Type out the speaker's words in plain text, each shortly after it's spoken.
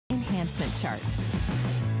announcement chart.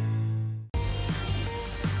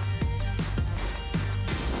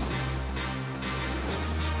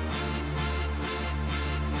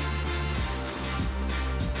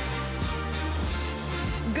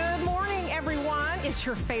 It's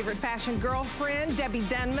your favorite fashion girlfriend, Debbie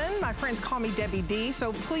Denman. My friends call me Debbie D,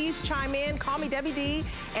 so please chime in, call me Debbie D,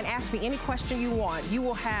 and ask me any question you want. You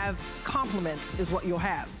will have compliments is what you'll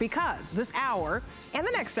have, because this hour and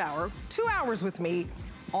the next hour, 2 hours with me,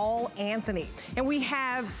 all Antthony. And we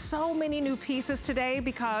have so many new pieces today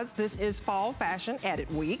because this is Fall Fashion Edit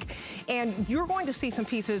Week, and you're going to see some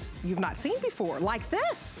pieces you've not seen before, like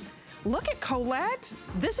this. Look at Colette.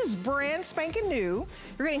 This is brand spanking new.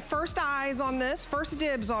 You're getting first eyes on this, first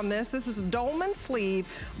dibs on this. This is the dolman sleeve,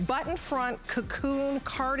 button front cocoon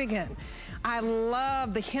cardigan. I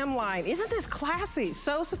love the hemline. Isn't this classy?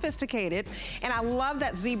 So sophisticated. And I love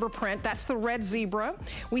that zebra print. That's the red zebra.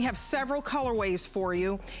 We have several colorways for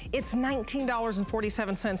you. It's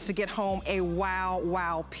 $19.47 to get home a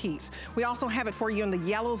wow piece. We also have it for you in the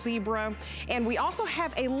yellow zebra. And we also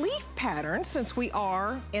have a leaf pattern since we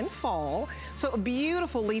are in fall. So a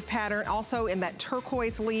beautiful leaf pattern also in that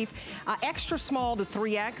turquoise leaf. Extra small to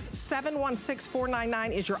 3X.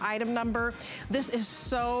 716499 is your item number. This is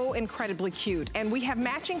so incredibly cute. And we have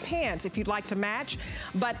matching pants if you'd like to match.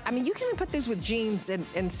 But I mean, you can even put these with jeans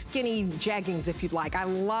and skinny jeggings if you'd like. I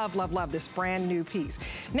love this brand new piece.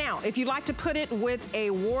 Now, if you'd like to put it with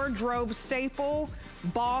a wardrobe staple,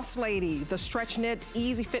 Boss Lady, the stretch knit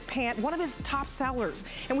easy fit pant, one of his top sellers.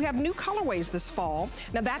 And we have new colorways this fall.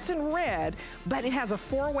 Now that's in red, but it has a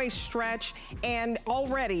 4-way stretch, and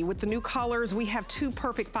already with the new colors, we have 2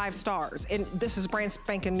 perfect 5 stars. And this is brand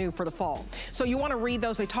spanking new for the fall. So you wanna read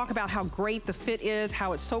those. They talk about how great the fit is,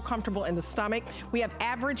 how it's so comfortable in the stomach. We have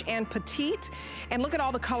average and petite. And look at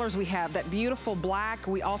all the colors we have. That beautiful black.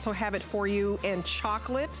 We also have it for you in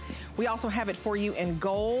chocolate. We also have it for you in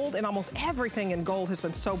gold, and almost everything in gold has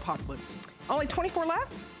been so popular. Only 24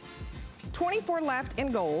 left? 24 left in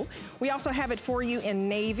gold. We also have it for you in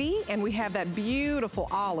navy, and we have that beautiful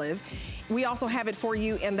olive. We also have it for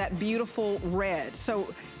you in that beautiful red. So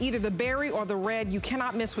either the berry or the red, you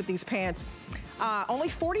cannot miss with these pants. Only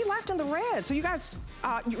 40 left in the red. So you guys,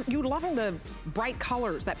 you're loving the bright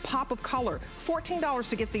colors, that pop of color. $14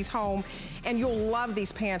 to get these home, and you'll love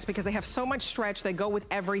these pants because they have so much stretch. They go with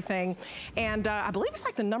everything. And I believe it's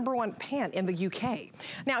like the #1 pant in the UK.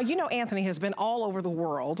 Now, you know Antthony has been all over the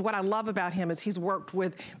world. What I love about him is he's worked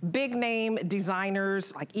with big name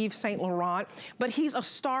designers like Yves Saint Laurent, but he's a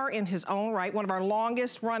star in his own right, one of our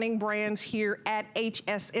longest running brands here at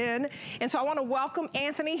HSN. And so I want to welcome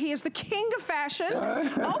Antthony. He is the king of fashion.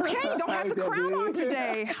 Okay, don't have the crown on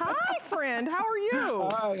today. Hi, friend, how are you?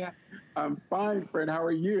 Hi, I'm fine, friend, how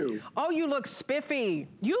are you? Oh, you look spiffy.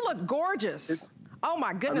 You look gorgeous. Oh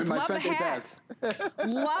my goodness, love the hat.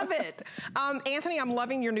 Love it. Antthony, I'm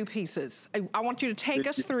loving your new pieces. I want you to take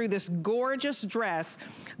us through this gorgeous dress.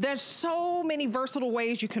 There's so many versatile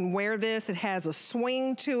ways you can wear this. It has a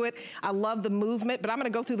swing to it. I love the movement, but I'm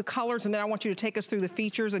gonna go through the colors and then I want you to take us through the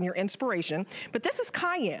features and your inspiration. But this is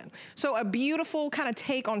cayenne. So a beautiful kind of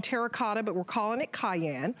take on terracotta, but we're calling it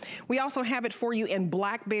cayenne. We also have it for you in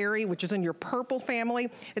blackberry, which is in your purple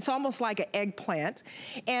family. It's almost like an eggplant.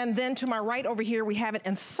 And then to my right over here, we have it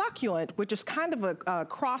in succulent, which is kind of a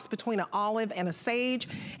cross between an olive and a sage.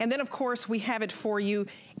 And then of course we have it for you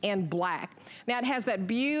in black. Now it has that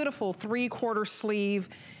beautiful 3/4 sleeve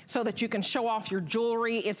so that you can show off your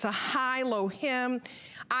jewelry. It's a high-low hem.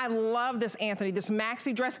 I love this, Antthony, this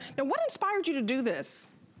maxi dress. Now what inspired you to do this?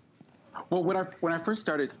 Well, when I first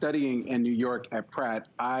started studying in New York at Pratt,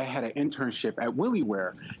 I had an internship at Willie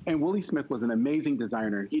Wear, and Willie Smith was an amazing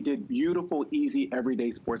designer. He did beautiful, easy, everyday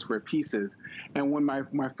sportswear pieces. And when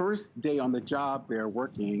my first day on the job there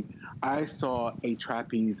working, I saw a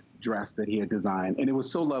trapeze dress that he had designed, and it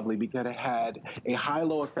was so lovely because it had a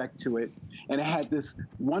high-low effect to it, and it had this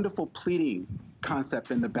wonderful pleating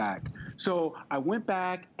concept in the back. So I went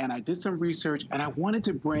back and I did some research, and I wanted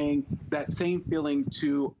to bring that same feeling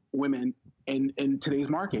to women in today's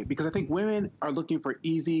market, because I think women are looking for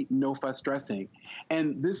easy, no-fuss dressing.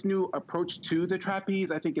 And this new approach to the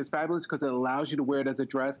trapeze, I think, is fabulous because it allows you to wear it as a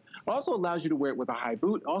dress. It also allows you to wear it with a high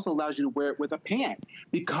boot. It also allows you to wear it with a pant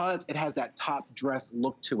because it has that top dress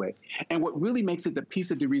look to it. And what really makes it the piece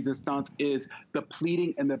de resistance is the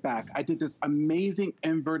pleating in the back. I did this amazing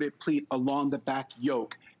inverted pleat along the back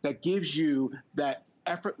yoke that gives you that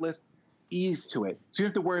effortless ease to it. So you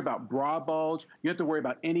have to worry about bra bulge. You have to worry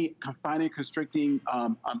about any confining, constricting,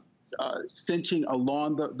 cinching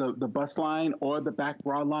along the bust line or the back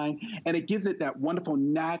bra line. And it gives it that wonderful,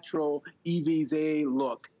 natural EVZ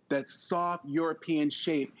look that soft European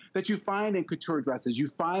shape that you find in couture dresses. You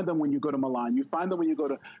find them when you go to Milan. You find them when you go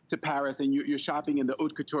to Paris and you're shopping in the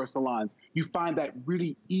haute couture salons. You find that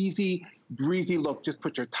really easy, breezy look. Just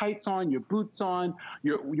put your tights on, your boots on,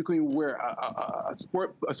 you can wear a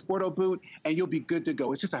sporto boot, and you'll be good to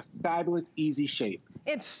go. It's just a fabulous, easy shape.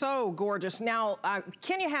 It's so gorgeous. Now,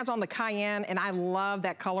 Kenya has on the cayenne, and I love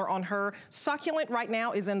that color on her. Succulent right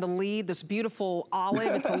now is in the lead, this beautiful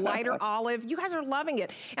olive. It's a lighter olive. You guys are loving it.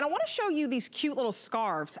 And I want to show you these cute little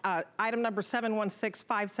scarves, item number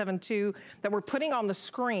 716572, that we're putting on the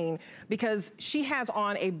screen, because she has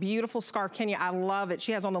on a beautiful scarf. Kenya, I love it.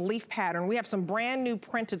 She has on the leaf pattern. We have some brand new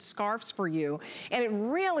printed scarves for you, and it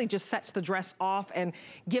really just sets the dress off and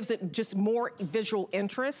gives it just more visual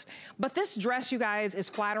interest. But this dress, you guys, is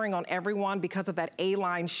flattering on everyone because of that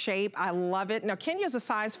A-line shape. I love it. Now, Kenya's a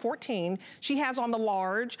size 14. She has on the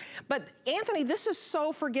large. But Antthony, this is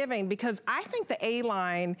so forgiving, because I think the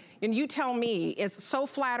A-line, and you tell me, is so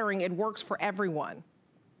flattering, it works for everyone.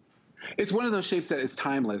 It's one of those shapes that is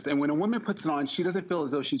timeless. And when a woman puts it on, she doesn't feel as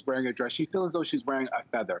though she's wearing a dress. She feels as though she's wearing a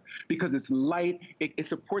feather, because it's light. It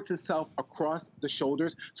supports itself across the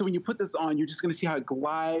shoulders. So when you put this on, you're just going to see how it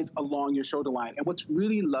glides along your shoulder line. And what's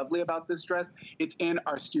really lovely about this dress, it's in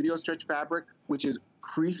our studio stretch fabric, which is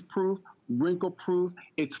crease-proof, wrinkle-proof.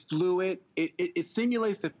 It's fluid. It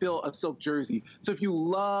simulates the feel of silk jersey. So if you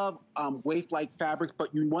love waif-like fabrics,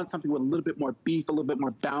 but you want something with a little bit more beef, a little bit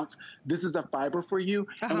more bounce, this is a fiber for you.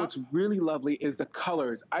 And what's really lovely is the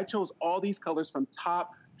colors. I chose all these colors from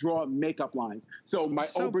top draw makeup lines. So my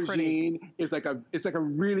aubergine is like a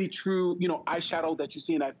really true, eyeshadow that you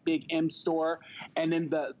see in that big M store. And then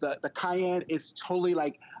the cayenne is totally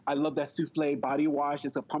like, I love that souffle body wash.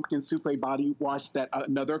 It's a pumpkin souffle body wash that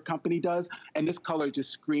another company does. And this color just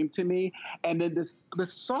screamed to me. And then this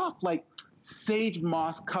soft, like, sage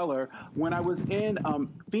moss color. When I was in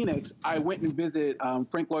Phoenix, I went and visited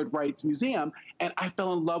Frank Lloyd Wright's museum, and I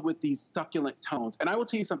fell in love with these succulent tones. And I will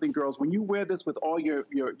tell you something, girls, when you wear this with all your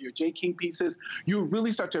J. King pieces, you'll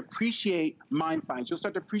really start to appreciate mine finds. You'll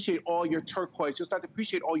start to appreciate all your turquoise. You'll start to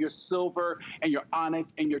appreciate all your silver and your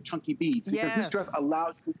onyx and your chunky beads, because this dress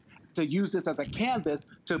allows you to use this as a canvas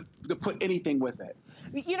to put anything with it.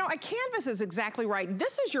 You know, a canvas is exactly right.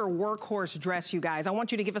 This is your workhorse dress, you guys. I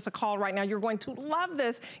want you to give us a call right now. You're going to love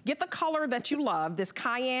this. Get the color that you love, this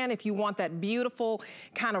cayenne, if you want that beautiful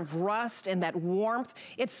kind of rust and that warmth.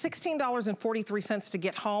 It's $16.43 to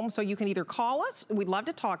get home, so you can either call us, we'd love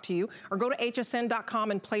to talk to you, or go to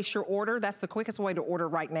hsn.com and place your order. That's the quickest way to order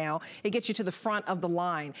right now. It gets you to the front of the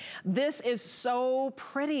line. This is so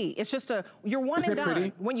pretty. It's just you're one and done.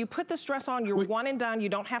 Pretty? When you put this dress on, you're one and done. You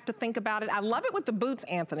don't have to think about it. I love it with the boots,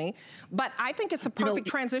 Antthony, but I think it's a perfect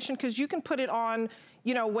transition, because you can put it on,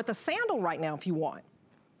 with a sandal right now if you want.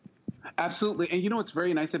 Absolutely. And you know what's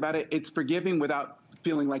very nice about it? It's forgiving without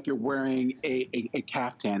feeling like you're wearing a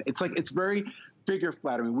caftan. It's very figure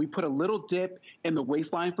flattering. We put a little dip in the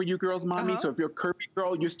waistline for you girls, mommy. So if you're a curvy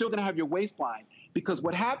girl, you're still going to have your waistline. Because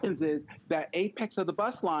what happens is that apex of the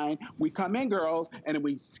bust line, we come in, girls, and then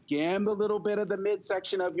we skim a little bit of the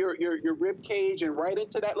midsection of your rib cage and right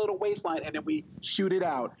into that little waistline, and then we shoot it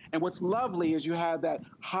out. And what's lovely is you have that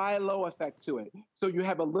high-low effect to it. So you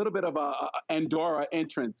have a little bit of a Andorra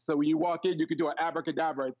entrance. So when you walk in, you can do an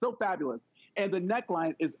abracadabra. It's so fabulous. And the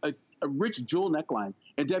neckline is a rich jewel neckline.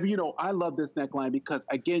 And Debbie, I love this neckline because,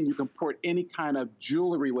 again, you can put any kind of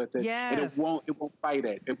jewelry with it, and it won't fight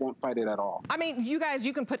it. It won't fight it at all. I mean, you guys,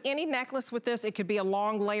 you can put any necklace with this. It could be a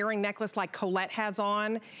long layering necklace like Colette has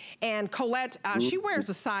on. And Colette, she wears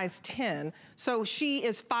a size 10. So she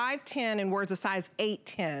is 5'10" and wears a size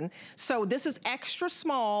 8'10". So this is extra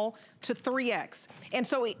small to 3X. And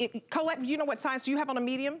so, Colette, you know what size do you have on a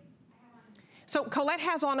medium? So Colette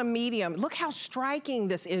has on a medium. Look how striking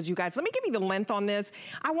this is, you guys. Let me give you the length on this.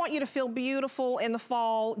 I want you to feel beautiful in the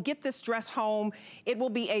fall. Get this dress home. It will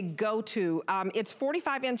be a go-to. It's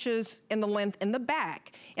 45 inches in the length in the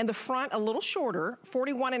back. In the front, a little shorter,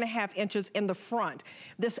 41.5 inches in the front.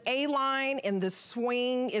 This A-line and this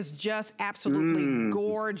swing is just absolutely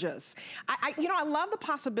gorgeous. I love the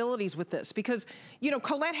possibilities with this because,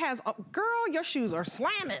 Colette has, girl, your shoes are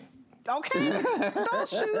slamming. Okay, those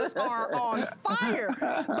shoes are on fire.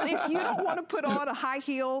 But if you don't want to put on a high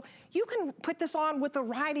heel, you can put this on with a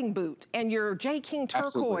riding boot and your J. King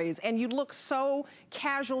turquoise, and you look so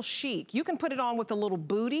casual chic. You can put it on with a little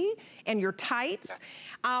booty and your tights.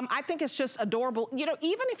 I think it's just adorable.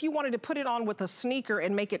 Even if you wanted to put it on with a sneaker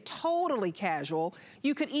and make it totally casual,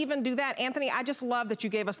 you could even do that. Antthony, I just love that you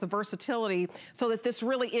gave us the versatility so that this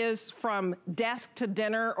really is from desk to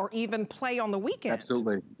dinner or even play on the weekend.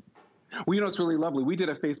 Absolutely. Well, you know, it's really lovely. We did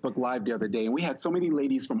a Facebook Live the other day, and we had so many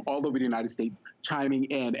ladies from all over the United States chiming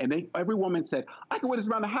in, and every woman said, I can wear this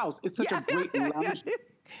around the house. It's such a great lounge.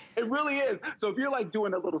 It really is. So if you're like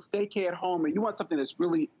doing a little staycay at home and you want something that's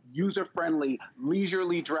really user-friendly,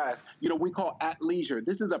 leisurely dress, you know, we call at leisure.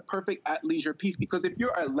 This is a perfect at leisure piece because if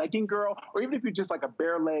you're a legging girl, or even if you're just like a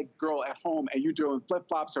bare leg girl at home and you're doing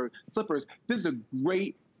flip-flops or slippers, this is a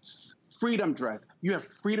great freedom dress. You have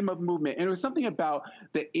freedom of movement. And it was something about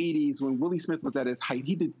the 80s when Willie Smith was at his height.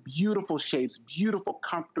 He did beautiful shapes, beautiful,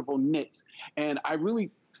 comfortable knits. And I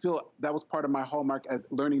really feel that was part of my hallmark as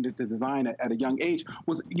learning to design at a young age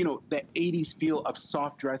was, you know, that 80s feel of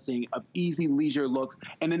soft dressing, of easy leisure looks.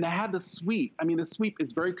 And then to have the sweep. I mean, the sweep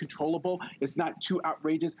is very controllable. It's not too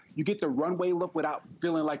outrageous. You get the runway look without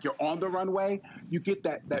feeling like you're on the runway. You get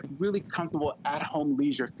that really comfortable at-home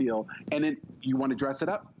leisure feel. And then you want to dress it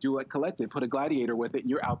up, do it collected, put a gladiator with it, and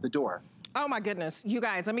you're out the door. Oh my goodness. You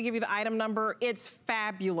guys, let me give you the item number. It's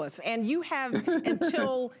fabulous. And you have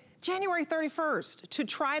until January 31st to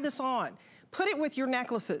try this on. Put it with your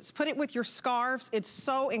necklaces, put it with your scarves. It's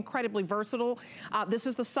so incredibly versatile. This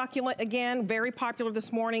is the succulent again, very popular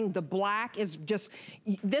this morning. The black is just,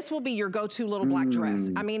 this will be your go-to little black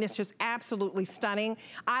dress. I mean, it's just absolutely stunning.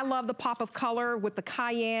 I love the pop of color with the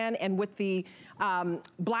cayenne and with the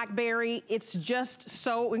blackberry. It's just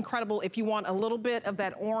so incredible if you want a little bit of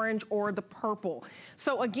that orange or the purple.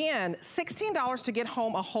 So again, $16 to get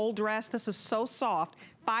home a whole dress. This is so soft.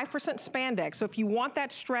 5% spandex. So if you want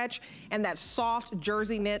that stretch and that soft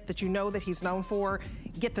jersey knit that you know that he's known for,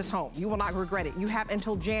 get this home. You will not regret it. You have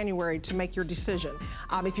until January to make your decision.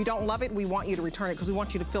 If you don't love it, we want you to return it because we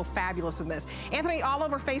want you to feel fabulous in this. Anthony, all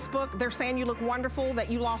over Facebook, they're saying you look wonderful,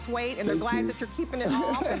 that you lost weight, and they're glad that you're keeping it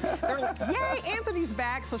off. And they're like, yay, Anthony's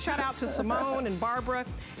back. So shout out to Simone and Barbara,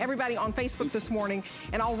 everybody on Facebook this morning,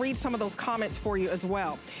 and I'll read some of those comments for you as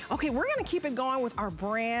well. Okay, we're gonna keep it going with our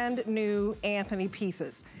brand new Antthony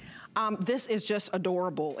pieces. This is just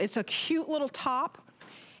adorable. It's a cute little top.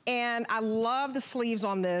 And I love the sleeves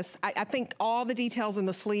on this. I think all the details in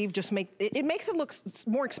the sleeve just makes it look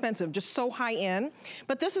more expensive, just so high end.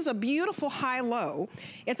 But this is a beautiful high-low.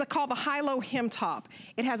 It's called the high-low hem top.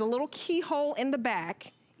 It has a little keyhole in the back.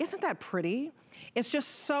 Isn't that pretty? It's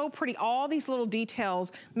just so pretty. All these little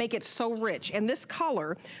details make it so rich. And this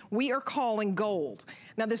color, we are calling gold.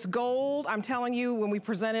 Now this gold, I'm telling you, when we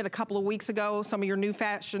presented a couple of weeks ago, some of your new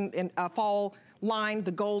fashion and fall line,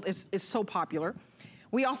 the gold is so popular.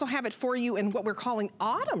 We also have it for you in what we're calling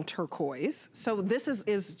autumn turquoise. So this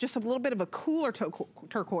is just a little bit of a cooler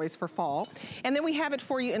turquoise for fall. And then we have it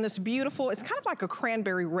for you in this beautiful, it's kind of like a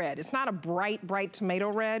cranberry red. It's not a bright, bright tomato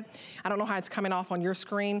red. I don't know how it's coming off on your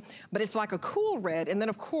screen, but it's like a cool red. And then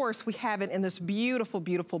of course we have it in this beautiful,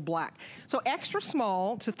 beautiful black. So extra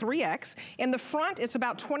small to 3X. In the front, it's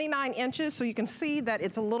about 29 inches. So you can see that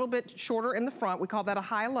it's a little bit shorter in the front. We call that a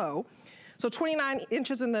high-low. So 29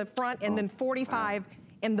 inches in the front and then 45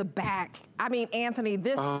 in the back. I mean, Anthony,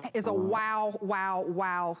 this is a wow, wow,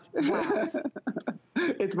 wow, wow.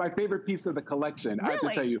 It's my favorite piece of the collection. Really? I have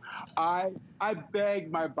to tell you, I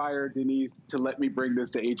begged my buyer, Denise, to let me bring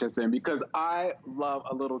this to HSN because I love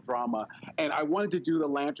a little drama. And I wanted to do the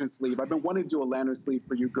lantern sleeve. I've been wanting to do a lantern sleeve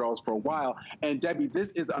for you girls for a while. And Debbie,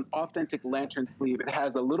 this is an authentic lantern sleeve. It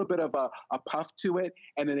has a little bit of a puff to it,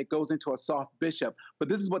 and then it goes into a soft bishop. But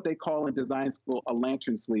this is what they call in design school a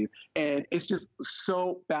lantern sleeve. And it's just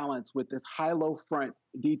so balanced with this high-low front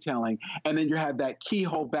detailing, and then you have that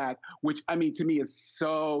keyhole back, which I mean to me is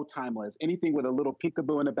so timeless. Anything with a little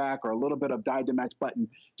peekaboo in the back or a little bit of dyed to match button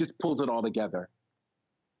just pulls it all together.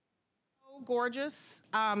 So gorgeous.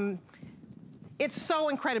 It's so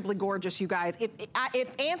incredibly gorgeous, you guys.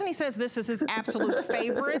 If Anthony says this is his absolute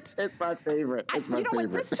favorite. It's my favorite. It's my favorite.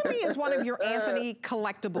 What? This to me is one of your Antthony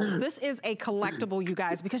collectibles. This is a collectible, you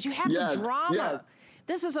guys, because you have the drama. Yes.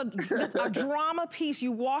 This is a drama piece.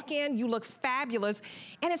 You walk in, you look fabulous,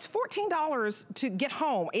 and it's $14 to get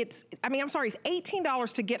home. It's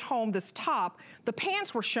 $18 to get home this top. The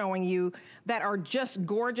pants we're showing you that are just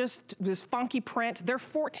gorgeous, this funky print, they're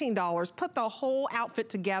 $14. Put the whole outfit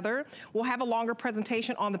together. We'll have a longer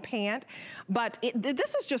presentation on the pant, but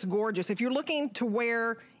this is just gorgeous. If you're looking to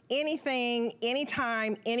wear anything,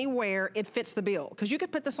 anytime, anywhere, it fits the bill. Because you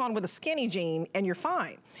could put this on with a skinny jean and you're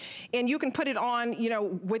fine. And you can put it on, you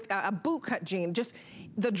know, with a boot cut jean. Just,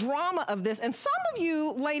 the drama of this. And some of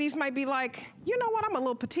you ladies might be like, you know what, I'm a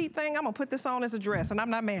little petite thing. I'm gonna put this on as a dress, and I'm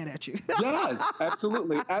not mad at you. Yes,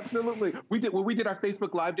 absolutely, absolutely. When we did our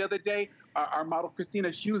Facebook Live the other day, our model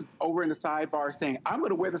Christina, she was over in the sidebar saying, I'm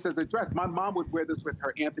going to wear this as a dress. My mom would wear this with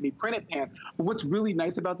her Antthony printed pants. But what's really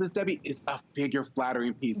nice about this, Debbie, is a figure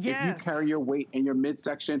flattering piece. Yes. If you carry your weight in your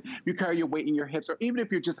midsection, you carry your weight in your hips, or even if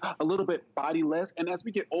you're just a little bit bodiless. And as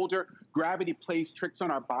we get older, gravity plays tricks on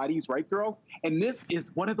our bodies, right, girls? And this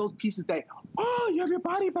is one of those pieces that, oh, you have your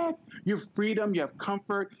body back. You have freedom, you have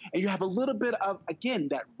comfort, and you have a little bit of, again,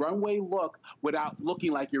 that runway look without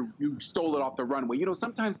looking like you stole it off the runway. You know,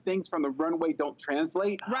 sometimes things from the runway don't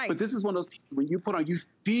translate. Right. But this is one of those pieces when you put on, you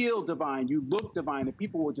feel divine, you look divine, and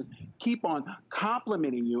people will just keep on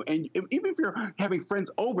complimenting you. And even if you're having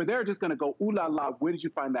friends over, they're just going to go, ooh la la, where did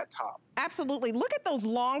you find that top? Absolutely. Look at those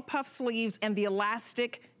long puff sleeves and the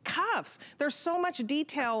elastic cuffs. There's so much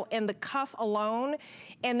detail in the cuff alone,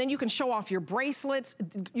 and then you can show off your bracelets.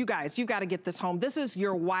 You guys, you've got to get this home. This is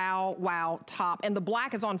your wow top, and the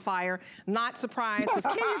black is on fire. Not surprised, because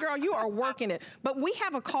Kenya girl, you are working it. But we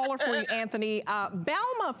have a caller for you, Antthony.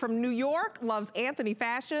 Belma from New York loves Antthony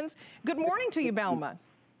fashions. Good morning to you, Belma.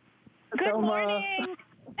 Good morning.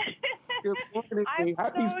 Good morning. I'm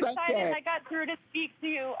Happy so excited Sunday. I got through to speak to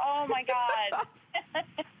you. Oh my God.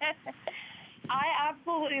 I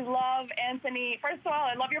absolutely love Antthony. First of all,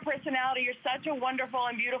 I love your personality. You're such a wonderful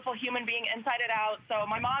and beautiful human being inside and out. So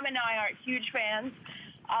my mom and I are huge fans.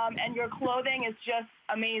 And your clothing is just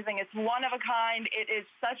amazing. It's one of a kind. It is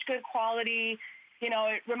such good quality. You know,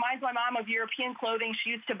 it reminds my mom of European clothing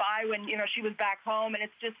she used to buy when, you know, she was back home. And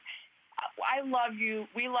it's just, I love you.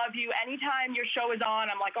 We love you. Anytime your show is on,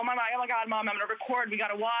 I'm like, oh my God, Mom, I'm going to record. We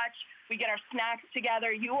got to watch. We get our snacks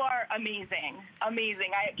together. You are amazing.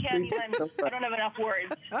 Amazing. I can't even, I don't have enough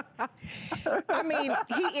words. I mean,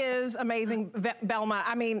 he is amazing, Belma.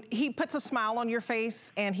 I mean, he puts a smile on your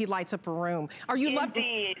face and he lights up a room. Are you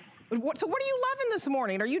Indeed. So what are you loving this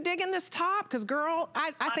morning? Are you digging this top? Because girl,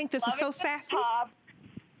 I think this is so sassy. Top.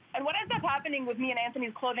 And what ends up happening with me and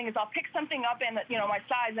Antthony's clothing is I'll pick something up in, you know, my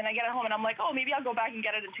size, and I get it home and I'm like, oh, maybe I'll go back and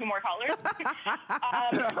get it in 2 more colors.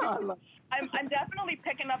 I'm definitely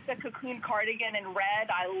picking up the cocoon cardigan in red.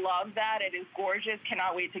 I love that. It is gorgeous.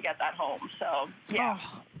 Cannot wait to get that home. So, yeah.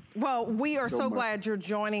 Oh. Well, we are so glad you're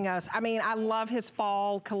joining us. I mean, I love his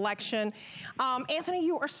fall collection. Antthony,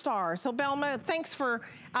 you are a star. So, Belma, thanks for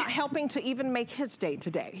helping to even make his day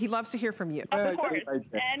today. He loves to hear from you. Of course,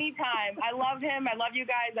 anytime. I love him. I love you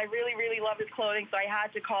guys. I really, really love his clothing, so I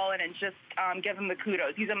had to call in and just give him the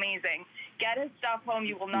kudos. He's amazing. Get his stuff home.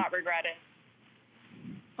 You will not regret it.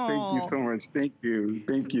 Thank you so much. Thank you.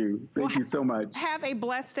 Thank you. Thank you so much. Have a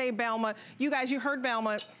blessed day, Belma. You guys, you heard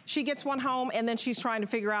Belma. She gets one home and then she's trying to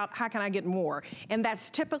figure out, how can I get more? And that's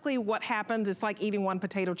typically what happens. It's like eating one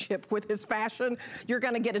potato chip with his fashion. You're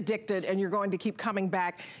going to get addicted and you're going to keep coming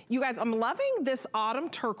back. You guys, I'm loving this autumn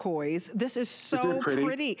turquoise. This is so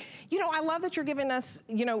pretty. You know, I love that you're giving us,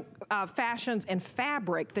 you know, fashions and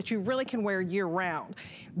fabric that you really can wear year round.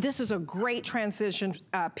 This is a great transition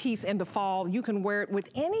piece into fall. You can wear it with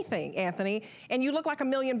anything, Antthony, and you look like $1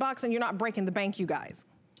 million and you're not breaking the bank, you guys.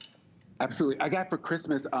 Absolutely. I got for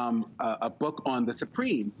Christmas a book on the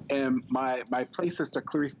Supremes, and my play sister,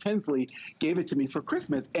 Clarice Tinsley, gave it to me for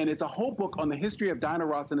Christmas, and it's a whole book on the history of Diana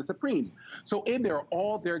Ross and the Supremes. So in there are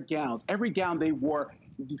all their gowns, every gown they wore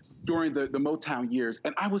during the Motown years,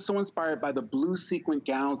 and I was so inspired by the blue sequin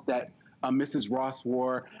gowns that Mrs. Ross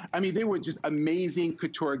wore. I mean, they were just amazing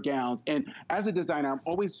couture gowns, and as a designer, I'm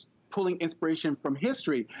always pulling inspiration from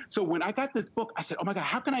history. So when I got this book, I said, oh my God,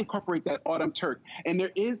 how can I incorporate that autumn turk? And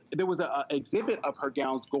there was an exhibit of her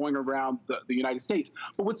gowns going around the United States.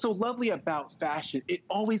 But what's so lovely about fashion, it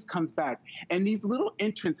always comes back. And these little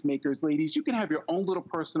entrance makers, ladies, you can have your own little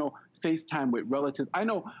personal FaceTime with relatives. I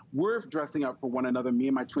know we're dressing up for one another. Me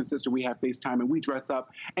and my twin sister, we have FaceTime and we dress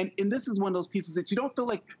up. And this is one of those pieces that you don't feel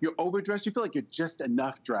like you're overdressed. You feel like you're just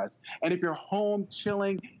enough dressed. And if you're home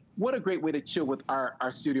chilling, what a great way to chill with our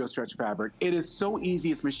studio stretch fabric. It is so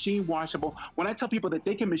easy. It's machine washable. When I tell people that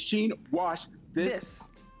they can machine wash this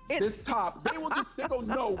top, they go,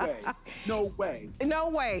 no way, no way. No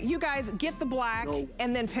way. You guys get the black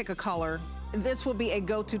and then pick a color. This will be a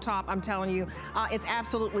go-to top, I'm telling you. It's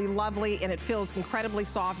absolutely lovely and it feels incredibly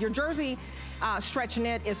soft. Your jersey stretch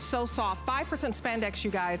knit is so soft, 5% spandex,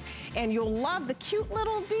 you guys, and you'll love the cute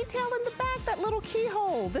little detail in the back, that little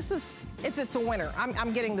keyhole. It's a winner.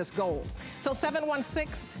 I'm getting this gold. So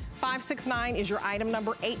 716-569 is your item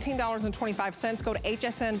number, $18.25. Go to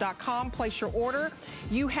hsn.com, place your order.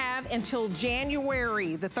 You have until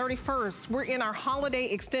January the 31st. We're in our holiday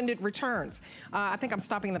extended returns. I think I'm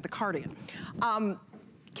stopping at the cardigan.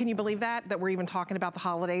 Can you believe that we're even talking about the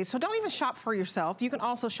holidays? So don't even shop for yourself. You can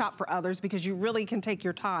also shop for others because you really can take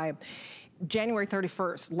your time. January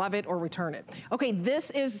 31st, love it or return it. Okay, this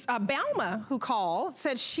is Balma who called,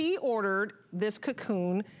 said she ordered this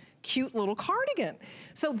cocoon cute little cardigan.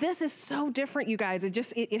 So this is so different, you guys.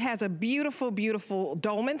 It has a beautiful, beautiful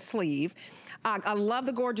dolman sleeve. I love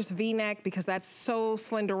the gorgeous V-neck because that's so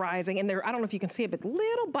slenderizing. And there, I don't know if you can see it, but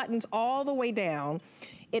little buttons all the way down.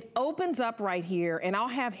 It opens up right here, and I'll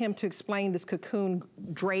have him to explain this cocoon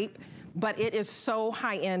drape, but it is so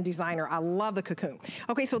high-end designer. I love the cocoon.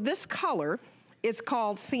 Okay, so this color is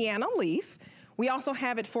called Sienna Leaf. We also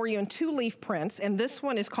have it for you in 2 leaf prints, and this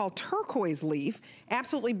one is called Turquoise Leaf.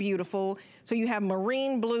 Absolutely beautiful. So you have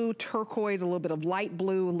marine blue, turquoise, a little bit of light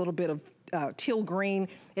blue, a little bit of teal green.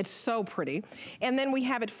 It's so pretty. And then we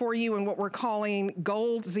have it for you in what we're calling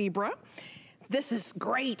Gold Zebra. This is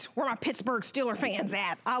great. Where my Pittsburgh Steelers fans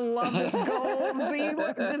at? I love this gold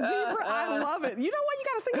zebra. I love it. You know what? You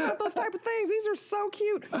got to think about those type of things. These are so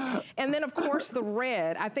cute. And then, of course, the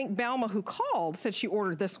red. I think Balma, who called, said she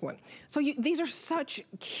ordered this one. So these are such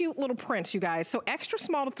cute little prints, you guys. So extra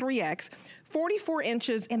small to 3X, 44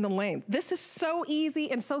 inches in the length. This is so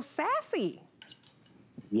easy and so sassy.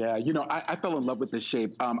 Yeah, you know, I fell in love with this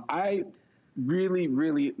shape. I really,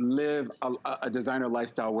 really live a designer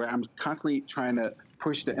lifestyle where I'm constantly trying to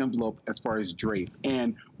push the envelope as far as drape.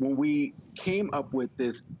 And when we came up with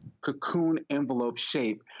this cocoon envelope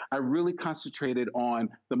shape, I really concentrated on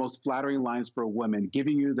the most flattering lines for a woman,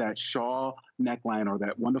 giving you that shawl neckline or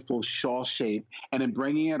that wonderful shawl shape, and then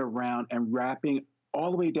bringing it around and wrapping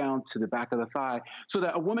all the way down to the back of the thigh so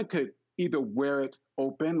that a woman could either wear it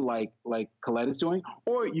open like Colette is doing,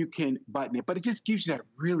 or you can button it, but it just gives you that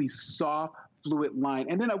really soft, fluid line.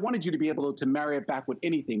 And then I wanted you to be able to marry it back with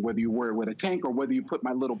anything, whether you wear it with a tank or whether you put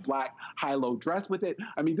my little black high-low dress with it.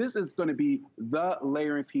 I mean, this is going to be the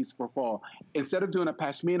layering piece for fall. Instead of doing a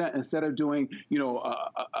pashmina, instead of doing, you know,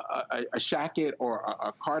 a shacket or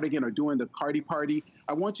a cardigan or doing the cardi party,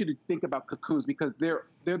 I want you to think about cocoons because they're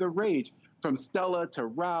the rage. From Stella to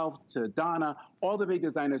Ralph to Donna, all the big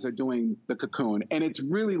designers are doing the cocoon. And it's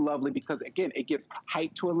really lovely because, again, it gives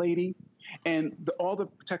height to a lady. And all the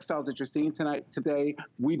textiles that you're seeing today,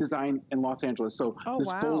 we designed in Los Angeles. So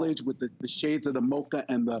this foliage with the shades of the mocha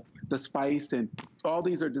and the spice, and all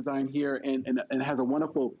these are designed here, and it has a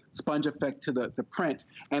wonderful sponge effect to the print.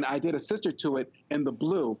 And I did a sister to it in the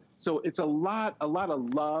blue. So it's a lot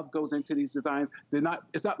of love goes into these designs.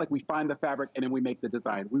 It's not like we find the fabric and then we make the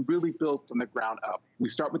design. We really build from the ground up. We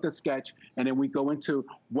start with the sketch and then we go into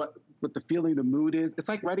what the feeling, the mood is. It's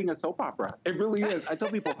like writing a soap opera. It really is. I tell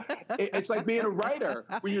people, it's like being a writer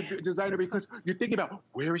when you're a designer because you're thinking about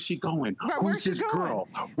where is she going? Who's this girl?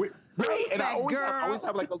 Right? And I always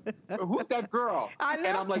have like, who's that girl? I know.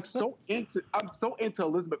 And I'm like I'm so into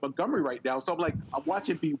Elizabeth Montgomery right now. So I'm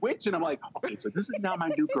watching Bewitched and I'm like, okay, so this is now my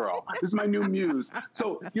new girl. This is my new muse.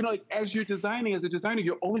 So, you know, like, as you're designing, as a designer,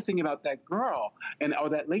 you're always thinking about that girl or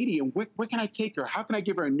that lady and where can I take her? How can I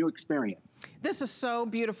give her a new experience? This is so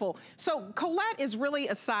beautiful. So Colette is really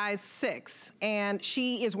a size 6 and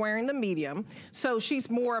she is wearing the medium. So she's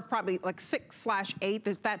more of probably like 6/8.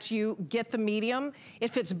 If that's you, get the medium.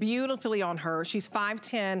 It fits beautifully on her. She's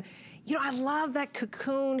 5'10". You know, I love that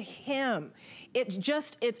cocoon hem.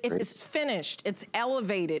 It's finished, it's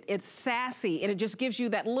elevated, it's sassy, and it just gives you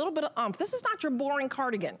that little bit of oomph. This is not your boring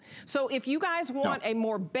cardigan. So if you guys want a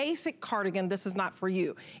more basic cardigan, this is not for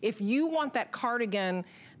you. If you want that cardigan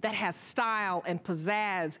that has style and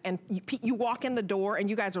pizzazz, and you walk in the door, and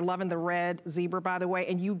you guys are loving the red zebra, by the way,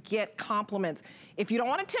 and you get compliments. If you don't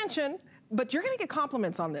want attention, but you're gonna get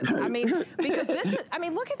compliments on this. I mean, because this is, I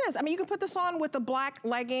mean, look at this. I mean, you can put this on with a black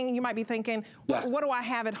legging. You might be thinking, what do I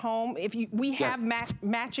have at home? We have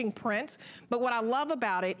matching prints, but what I love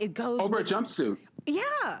about it, it goes over a jumpsuit.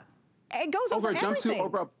 Yeah, it goes over everything.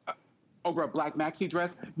 Jumpsuit, over a black maxi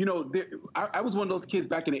dress. You know, I was one of those kids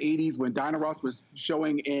back in the 80s when Diana Ross was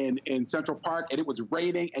showing in Central Park and it was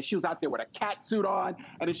raining and she was out there with a cat suit on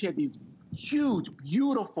and then she had these huge,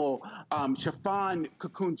 beautiful chiffon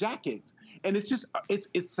cocoon jackets. And it's just,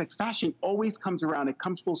 it's like fashion always comes around, it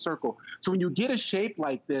comes full circle. So when you get a shape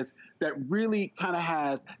like this that really kind of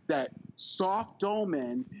has that soft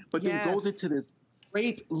dolman, but then goes into this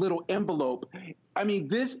great little envelope, I mean,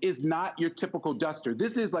 this is not your typical duster.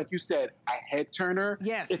 This is, like you said, a head turner.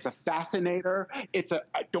 Yes. It's a fascinator. It's a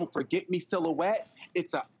don't forget me silhouette.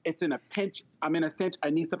 It's in a pinch. I'm in a cinch. I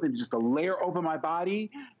need something to just to layer over my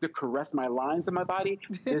body, to caress my lines of my body.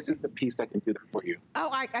 This is the piece that can do that for you. Oh,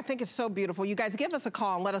 I think it's so beautiful. You guys, give us a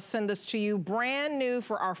call and let us send this to you. Brand new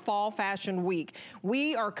for our Fall Fashion Week.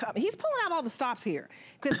 He's pulling out all the stops here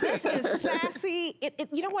because this is sassy.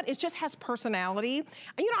 You know what? It just has personality. And,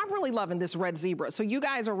 you know, I'm really loving this red zebra. So you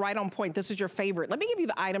guys are right on point. This is your favorite. Let me give you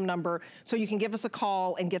the item number so you can give us a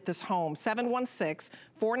call and get this home.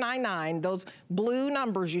 716-499. Those blue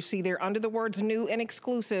numbers you see there under the words new and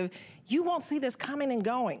exclusive. You won't see this coming and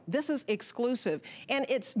going. This is exclusive, and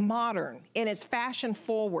it's modern, and it's fashion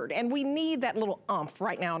forward, and we need that little oomph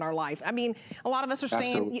right now in our life. I mean, a lot of us are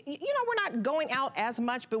staying, you know, we're not going out as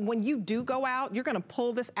much, but when you do go out, you're gonna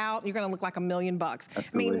pull this out, you're gonna look like $1 million bucks. I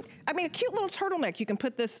mean, a cute little turtleneck, you can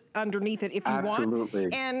put this underneath it if you want,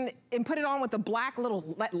 and put it on with a black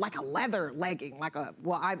little, like a leather legging, I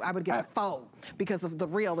would get the faux, because of the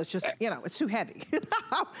real, it's just, you know, it's too heavy.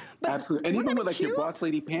 Absolutely, and even with like your boss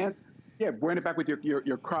lady pants, yeah, wearing it back with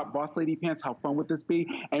your crop boss lady pants, how fun would this be?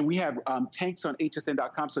 And we have tanks on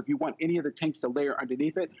hsn.com, so if you want any of the tanks to layer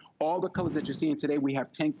underneath it, all the colors that you're seeing today, we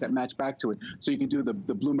have tanks that match back to it. So you can do the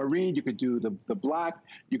blue marine, you could do the black,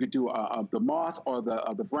 you could do the moss or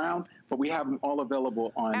the brown, but we have them all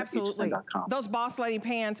available on hsn.com. Those boss lady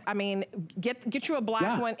pants, I mean, get you a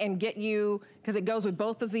black one and get you, because it goes with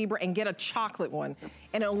both the zebra, and get a chocolate one,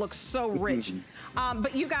 and it'll look so rich.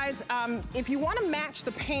 But you guys, if you want to match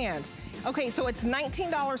the pants, okay, so it's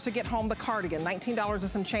 $19 to get home the cardigan, $19 and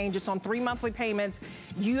some change. It's on 3 monthly payments.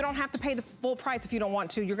 You don't have to pay the full price if you don't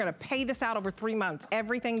want to. You're gonna pay this out over 3 months.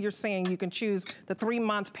 Everything you're seeing, you can choose the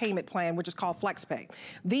 3-month payment plan, which is called FlexPay.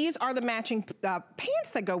 These are the matching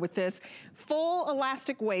pants that go with this. Full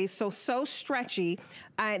elastic waist, so stretchy.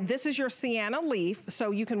 This is your sienna leaf,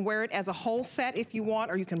 so you can wear it as a whole set if you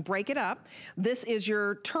want, or you can break it up. This is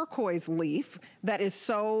your turquoise leaf that is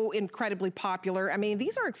so incredibly popular. I mean,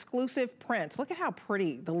 these are exclusive prints. Look at how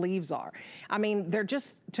pretty the leaves are. I mean, they're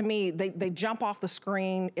just, to me, they jump off the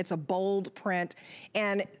screen. It's a bold print.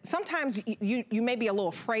 And sometimes you may be a little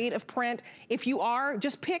afraid of print. If you are,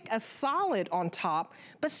 just pick a solid on top,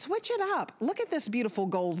 but switch it up. Look at this beautiful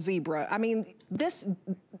gold zebra. I mean,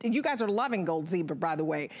 you guys are loving gold zebra, by the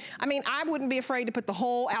way. I mean, I wouldn't be afraid to put the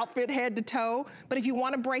whole outfit head to toe, but if you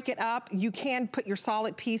want to break it up, you can put your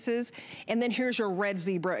solid pieces. And then here's your red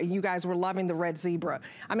zebra. You guys were loving the red zebra.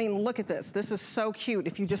 I mean, look at this. This is so cute.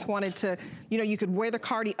 If you just wanted to, you know, you could wear the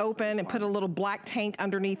cardi open and put a little black tank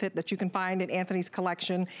underneath it that you can find in Antthony's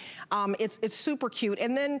collection. It's super cute.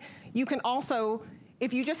 And then you can also,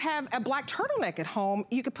 if you just have a black turtleneck at home,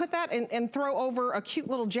 you could put that and throw over a cute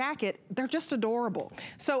little jacket. They're just adorable.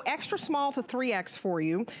 So extra small to 3X for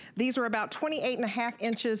you. These are about 28.5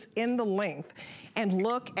 inches in the length. And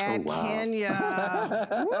look at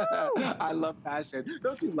Kenya. I love fashion.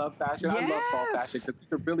 Don't you love fashion? Yes. I love fall fashion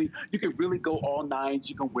because you can really go all nines.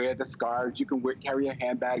 You can wear the scarves. You can carry your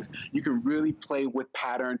handbags. You can really play with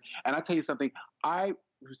pattern. And I'll tell you something. I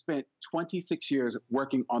spent 26 years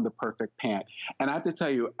working on the perfect pant. And I have to tell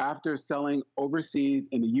you, after selling overseas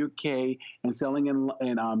in the UK and selling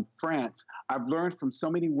in France, I've learned from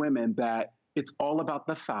so many women that it's all about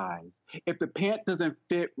the thighs. If the pant doesn't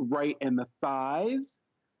fit right in the thighs,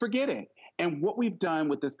 forget it. And what we've done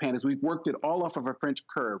with this pant is we've worked it all off of a French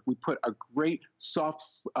curve. We put a great soft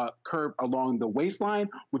curve along the waistline.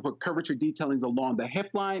 We put curvature detailings along the hip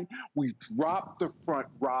line. We've dropped the front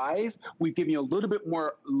rise. We've given you a little bit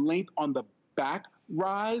more length on the back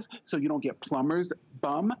rise so you don't get plumber's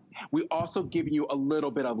bum. We also give you a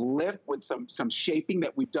little bit of lift with some shaping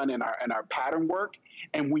that we've done in our pattern work.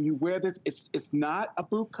 And when you wear this, it's not a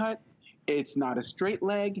boot cut. It's not a straight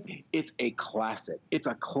leg. It's a classic. It's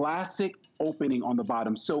a classic opening on the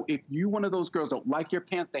bottom. So if you one of those girls don't like your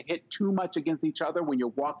pants that hit too much against each other when you're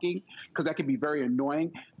walking, because that can be very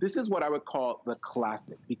annoying, this is what I would call the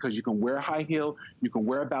classic, because you can wear a high heel, you can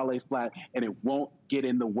wear a ballet flat, and it won't get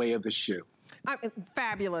in the way of the shoe.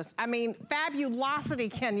 Fabulous. I mean, fabulosity,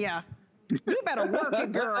 Kenya. You better work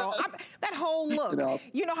it, girl. That whole look.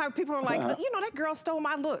 You know how people are like, you know, that girl stole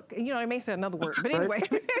my look. You know, they may say another word, but anyway,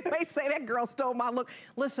 they say that girl stole my look.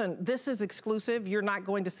 Listen, this is exclusive. You're not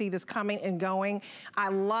going to see this coming and going. I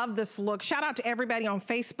love this look. Shout out to everybody on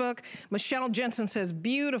Facebook. Michelle Jensen says,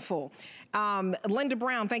 beautiful. Linda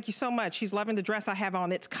Brown, thank you so much. She's loving the dress I have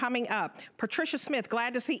on. It's coming up. Patricia Smith,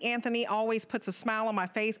 glad to see Antthony. Always puts a smile on my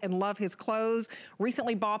face and love his clothes.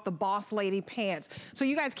 Recently bought the Boss Lady pants. So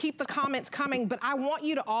you guys keep the comments comments coming, but I want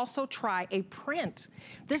you to also try a print.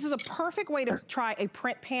 This is a perfect way to try a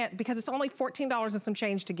print pant because it's only $14 and some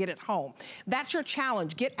change to get it home. That's your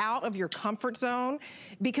challenge. Get out of your comfort zone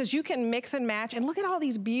because you can mix and match. And look at all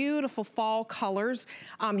these beautiful fall colors.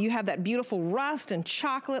 You have that beautiful rust and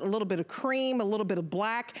chocolate, a little bit of cream, a little bit of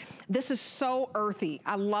black. This is so earthy.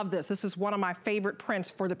 I love this. This is one of my favorite prints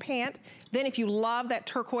for the pant. Then if you love that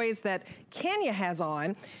turquoise that Kenya has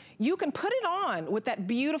on, you can put it on with that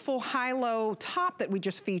beautiful high-low top that we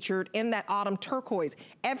just featured in that autumn turquoise.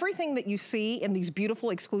 Everything that you see in these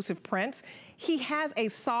beautiful exclusive prints, he has a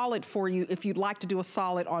solid for you if you'd like to do a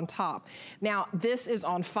solid on top. Now, this is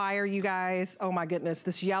on fire, you guys. Oh my goodness,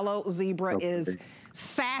 this yellow zebra is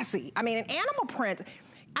sassy. I mean, an animal print,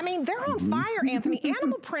 I mean, they're on fire, Anthony.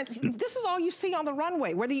 Animal prints, this is all you see on the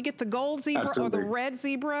runway, whether you get the gold zebra or the red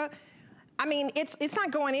zebra. I mean, it's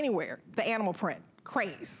not going anywhere, the animal print.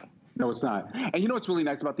 Craze. No, it's not. And you know what's really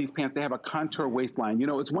nice about these pants? They have a contour waistline. You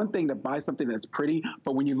know, it's one thing to buy something that's pretty,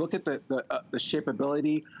 but when you look at the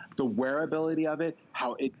shapeability, the wearability of it,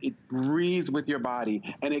 how it breathes with your body,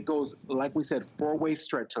 and it goes, like we said, 4-way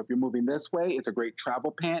stretch. So if you're moving this way, it's a great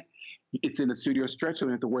travel pant. It's in the studio stretch, so you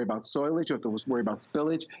don't have to worry about soilage, you don't have to worry about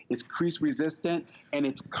spillage. It's crease resistant, and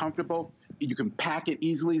it's comfortable. You can pack it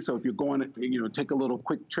easily, so if you're going to, you know, take a little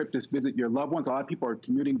quick trip to visit your loved ones, a lot of people are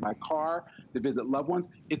commuting by car to visit loved ones.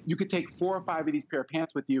 You could take 4 or 5 of these pair of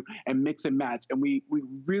pants with you and mix and match, and we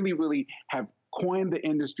really, really have coined the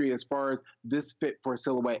industry as far as this fit for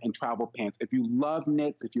silhouette and travel pants. If you love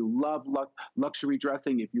knits, if you love luxury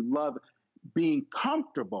dressing, if you love being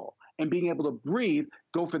comfortable and being able to breathe,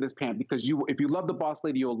 go for this pant because if you love the Boss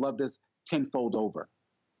Lady, you'll love this tenfold over.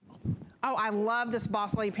 Oh, I love this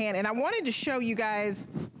Boss Lady pant. And I wanted to show you guys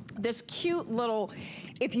this cute little,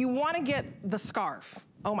 if you want to get the scarf,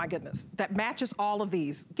 oh my goodness, that matches all of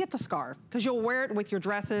these, get the scarf because you'll wear it with your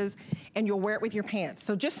dresses and you'll wear it with your pants.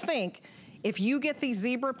 So just think, if you get these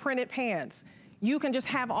zebra printed pants, you can just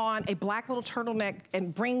have on a black little turtleneck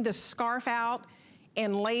and bring this scarf out.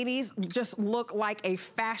 And ladies, just look like a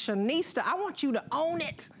fashionista. I want you to own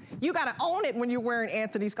it. You gotta own it when you're wearing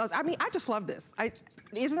Anthony's clothes. I mean, I just love this.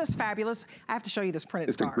 Isn't this fabulous? I have to show you this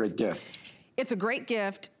printed scarf. It's a great gift. It's a great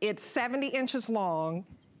gift. It's 70 inches long,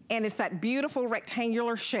 and it's that beautiful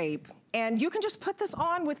rectangular shape. And you can just put this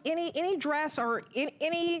on with any dress or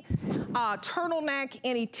any turtleneck,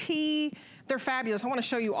 any tee. They're fabulous. I wanna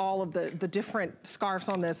show you all of the different scarves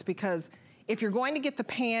on this because if you're going to get the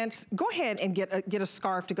pants, go ahead and get a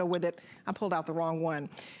scarf to go with it. I pulled out the wrong one.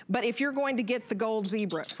 But if you're going to get the gold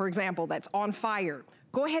zebra, for example, that's on fire,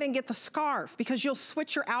 go ahead and get the scarf because you'll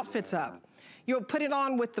switch your outfits up. You'll put it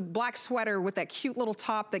on with the black sweater with that cute little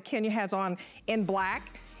top that Kenya has on in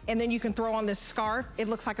black, and then you can throw on this scarf. It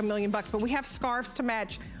looks like $1,000,000, but we have scarves to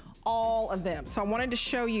match all of them. So I wanted to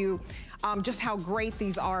show you just how great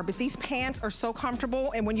these are. But these pants are so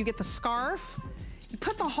comfortable, and when you get the scarf,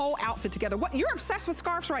 put the whole outfit together. You're obsessed with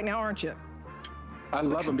scarves right now, aren't you? I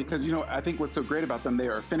love them because, you know, I think what's so great about them, they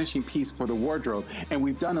are a finishing piece for the wardrobe. And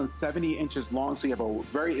we've done them 70 inches long, so you have a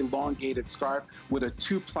very elongated scarf with a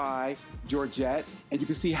 2-ply Georgette. And you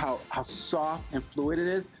can see how soft and fluid it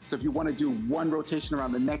is. So if you want to do one rotation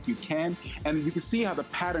around the neck, you can. And you can see how the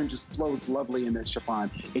pattern just flows lovely in the chiffon.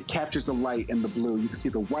 It captures the light and the blue. You can see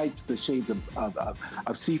the whites, the shades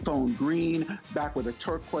of seafoam green, back with a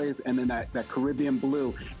turquoise, and then that Caribbean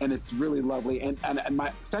blue. And it's really lovely. And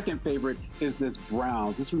my second favorite is this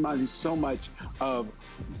browns. This reminds me so much of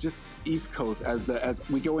just East Coast as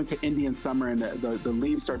we go into Indian summer and the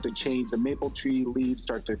leaves start to change, the maple tree leaves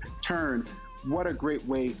start to turn. What a great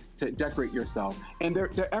way to decorate yourself. And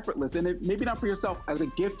they're effortless. And maybe not for yourself, as a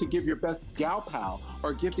gift to give your best gal pal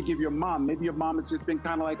or a gift to give your mom. Maybe your mom has just been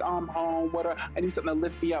kind of like, oh, I'm home, I need something to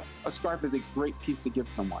lift me up. A scarf is a great piece to give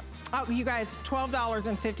someone. Oh, you guys,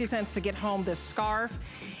 $12.50 to get home this scarf.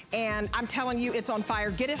 And I'm telling you, it's on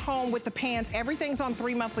fire. Get it home with the pants. Everything's on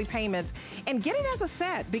 3 monthly payments. And get it as a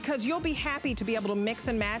set because you'll be happy to be able to mix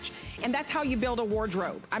and match. And that's how you build a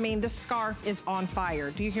wardrobe. I mean, this scarf is on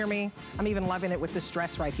fire. Do you hear me? I'm even loving it with this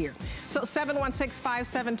dress right here. So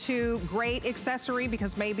 716-572, great accessory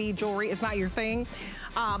because maybe jewelry is not your thing.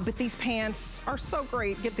 But these pants are so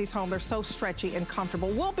great. Get these home. They're so stretchy and comfortable.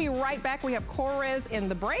 We'll be right back. We have Corez in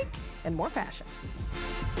the break and more fashion.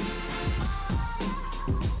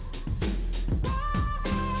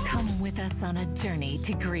 With us on a journey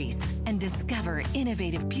to Greece and discover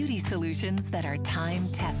innovative beauty solutions that are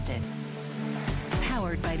time-tested.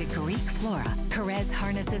 Powered by the Greek flora, Corez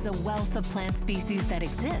harnesses a wealth of plant species that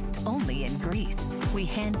exist only in Greece. We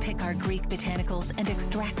handpick our Greek botanicals and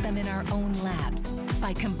extract them in our own labs.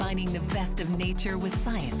 By combining the best of nature with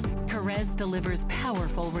science, Carez delivers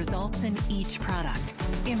powerful results in each product.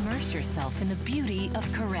 Immerse yourself in the beauty of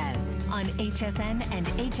Carez on HSN and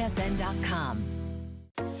hsn.com.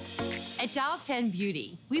 At Dial 10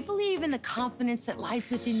 Beauty, we believe in the confidence that lies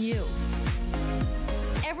within you.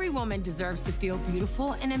 Every woman deserves to feel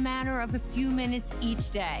beautiful in a matter of a few minutes each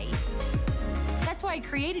day. That's why I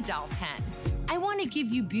created Dial 10. I want to give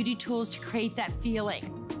you beauty tools to create that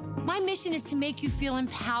feeling. My mission is to make you feel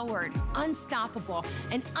empowered, unstoppable,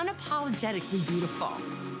 and unapologetically beautiful.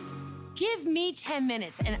 Give me 10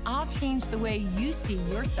 minutes and I'll change the way you see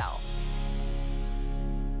yourself.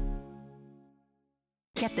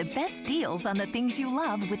 Get the best deals on the things you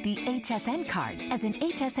love with the HSN card. As an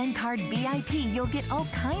HSN card VIP, you'll get all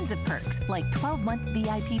kinds of perks, like 12-month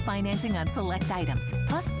VIP financing on select items,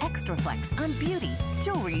 plus extra flex on beauty,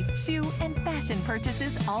 jewelry, shoe, and fashion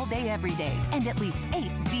purchases all day, every day. And at least 8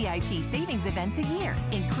 VIP savings events a year.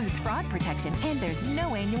 Includes fraud protection, and there's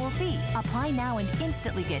no annual fee. Apply now and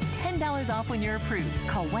instantly get $10 off when you're approved.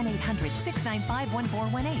 Call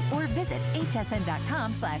 1-800-695-1418 or visit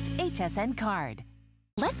hsn.com/HSN card.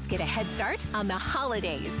 Let's get a head start on the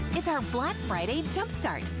holidays. It's our Black Friday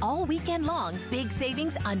Jumpstart. All weekend long, big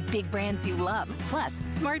savings on big brands you love. Plus,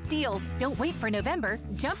 smart deals. Don't wait for November.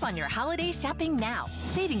 Jump on your holiday shopping now.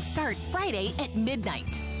 Savings start Friday at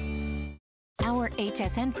midnight. Our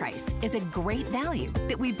HSN price is a great value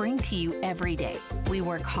that we bring to you every day. We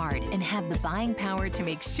work hard and have the buying power to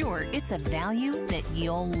make sure it's a value that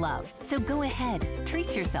you'll love. So go ahead,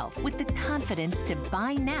 treat yourself with the confidence to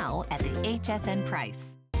buy now at the HSN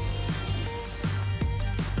price.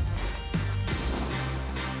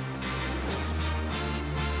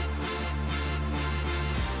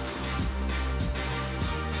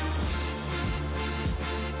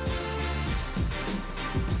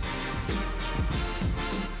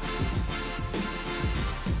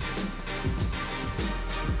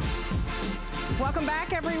 Welcome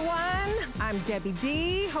back, everyone. I'm Debbie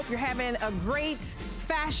D. Hope you're having a great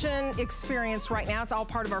fashion experience right now. It's all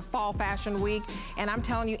part of our Fall Fashion Week, and I'm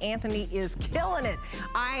telling you, Antthony is killing it.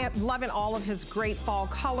 I am loving all of his great fall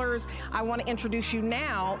colors. I want to introduce you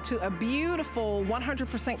now to a beautiful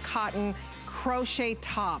 100% cotton crochet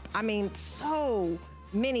top. I mean, so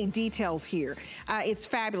many details here. It's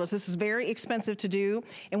fabulous. This is very expensive to do,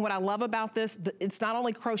 and what I love about this, it's not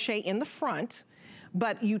only crochet in the front,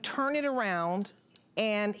 but you turn it around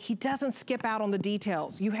and he doesn't skip out on the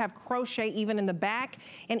details. You have crochet even in the back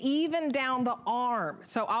and even down the arm.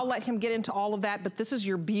 So I'll let him get into all of that, but this is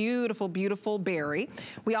your beautiful, beautiful berry.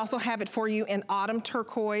 We also have it for you in autumn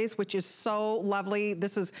turquoise, which is so lovely.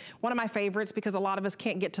 This is one of my favorites because a lot of us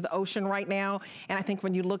can't get to the ocean right now. And I think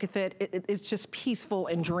when you look at it, it's just peaceful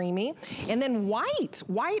and dreamy. And then white.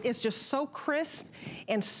 White is just so crisp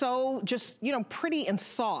and so just, you know, pretty and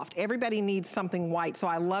soft. Everybody needs something white, so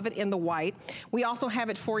I love it in the white. We also have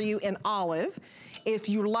it for you in olive. If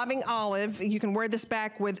you're loving olive, you can wear this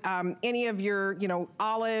back with any of your, you know,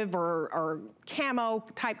 olive or camo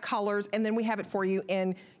type colors, and then we have it for you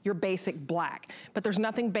in your basic black. But there's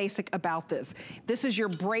nothing basic about this. This is your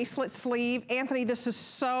bracelet sleeve. Antthony, this is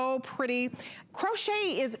so pretty.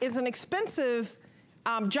 Crochet is an expensive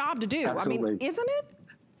job to do. Absolutely. I mean, isn't it?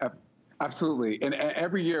 Absolutely. And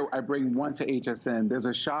every year I bring one to HSN. There's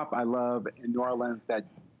a shop I love in New Orleans that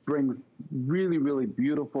brings really, really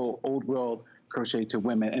beautiful old world crochet to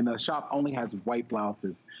women. And the shop only has white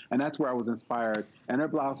blouses. And that's where I was inspired. And their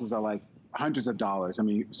blouses are like hundreds of dollars. I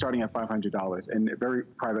mean, starting at $500 and very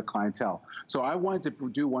private clientele. So I wanted to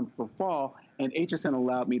do one for fall, and HSN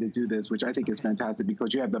allowed me to do this, which I think is fantastic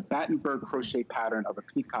because you have the Battenberg crochet pattern of a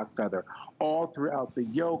peacock feather all throughout the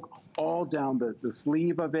yoke, all down the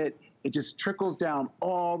sleeve of it. It just trickles down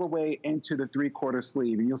all the way into the 3/4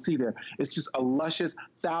 sleeve. And you'll see there, it's just a luscious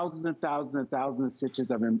thousands and thousands and thousands of stitches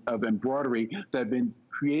of embroidery that have been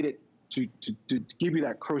created to give you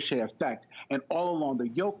that crochet effect. And all along the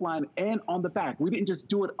yoke line and on the back. We didn't just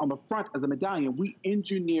do it on the front as a medallion. We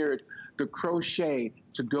engineered the crochet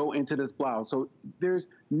to go into this blouse. So there's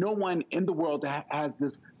no one in the world that has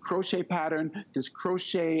this crochet pattern, this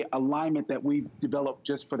crochet alignment that we've developed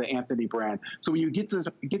just for the Antthony brand. So when you get this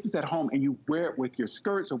at home and you wear it with your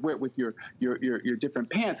skirts or wear it with your different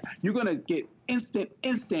pants, you're gonna get instant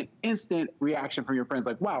reaction from your friends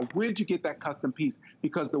like, wow, where did you get that custom piece?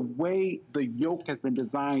 Because the way the yoke has been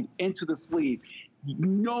designed into the sleeve,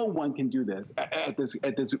 no one can do this at this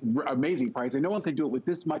amazing price, and no one can do it with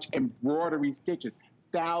this much embroidery stitches.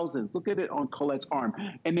 Thousands. Look at it on Colette's arm.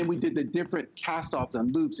 And then we did the different cast-offs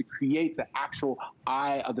and loops to create the actual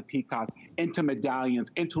eye of the peacock into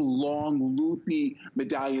medallions, into long, loopy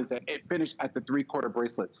medallions that finish at the 3/4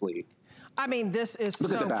 bracelet sleeve. I mean, this is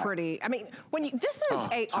so pretty. I mean, this is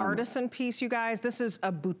a artisan piece, you guys. This is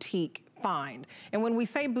a boutique find. And when we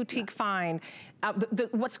say boutique find,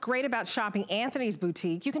 what's great about shopping Antthony's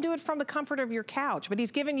boutique, you can do it from the comfort of your couch, but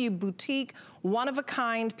he's giving you boutique,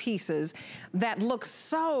 one-of-a-kind pieces that look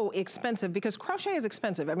so expensive, because crochet is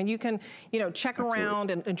expensive. I mean, you can, check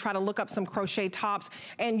around and try to look up some crochet tops,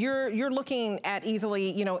 and you're looking at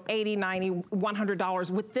easily, $80, $90,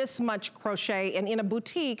 $100 with this much crochet, and in a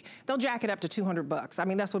boutique, they'll jack it up to 200 bucks. I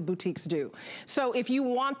mean, that's what boutiques do. So if you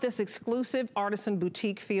want this exclusive artisan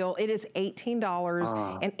boutique feel, it is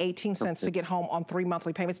 $18.18 to get home on 3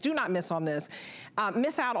 monthly payments. Do not miss on this.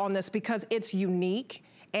 Miss out on this because it's unique.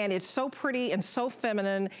 And it's so pretty and so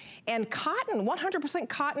feminine, and cotton, 100%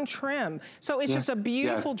 cotton trim. So it's just a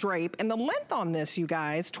beautiful drape. And the length on this, you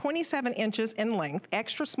guys, 27 inches in length,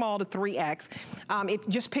 extra small to 3X.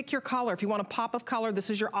 Just pick your color. If you want a pop of color, this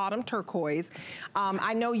is your autumn turquoise.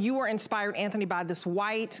 I know you were inspired, Antthony, by this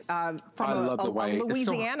white from a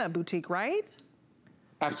Louisiana boutique, right?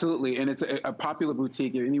 Absolutely, and it's a popular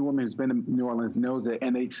boutique. Any woman who's been to New Orleans knows it,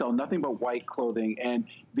 and they sell nothing but white clothing, and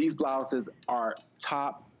these blouses are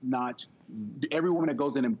top-notch. Every woman that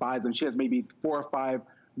goes in and buys them, she has maybe 4 or 5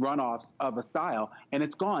 runoffs of a style, and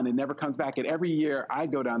it's gone. It never comes back, and every year I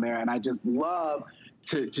go down there, and I just love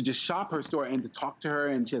to just shop her store and to talk to her,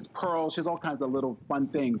 and she has pearls, she has all kinds of little fun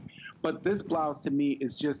things. But this blouse to me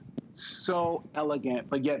is just so elegant,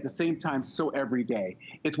 but yet at the same time, so everyday.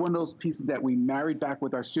 It's one of those pieces that we married back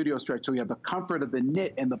with our studio stretch, so you have the comfort of the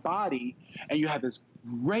knit and the body, and you have this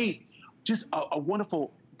great, just a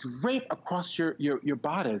wonderful drape across your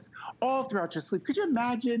bodice all throughout your sleeve. Could you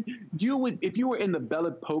imagine if you were in the Belle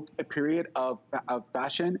Epoque period of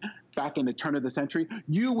fashion back in the turn of the century,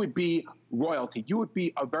 you would be royalty. You would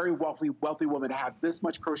be a very wealthy woman to have this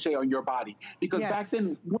much crochet on your body, because back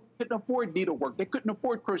then women couldn't afford needlework. They couldn't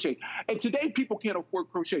afford crochet. And today people can't afford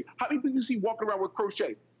crochet. How many people you see walking around with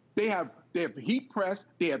crochet? They have heat press,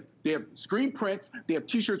 they have screen prints, they have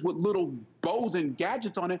t-shirts with little bows and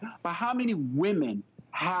gadgets on it. But how many women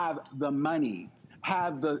have the money,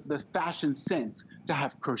 have the fashion sense to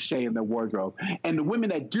have crochet in their wardrobe? And the women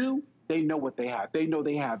that do, they know what they have. They know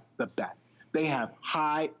they have the best. They have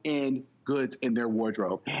high-end goods in their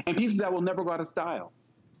wardrobe, and pieces that will never go out of style.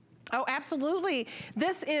 Oh, absolutely.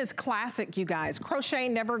 This is classic, you guys. Crochet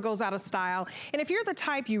never goes out of style. And if you're the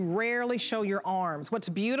type, you rarely show your arms. What's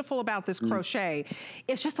beautiful about this crochet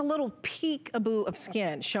is just a little peek-a-boo of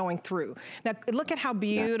skin showing through. Now, look at how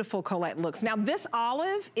beautiful Colette looks. Now, this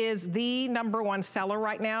olive is the #1 seller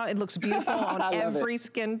right now. It looks beautiful on every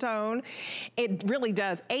skin tone. It really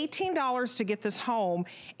does. $18 to get this home.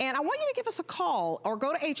 And I want you to give us a call or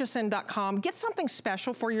go to hsn.com. Get something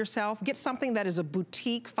special for yourself. Get something that is a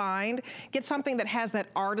boutique find. Get something that has that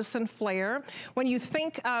artisan flair. When you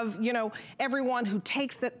think of, everyone who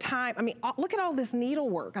takes the time, I mean, look at all this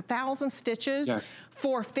needlework, 1,000 stitches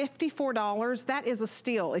for $54. That is a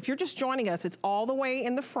steal. If you're just joining us, it's all the way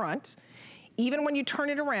in the front. Even when you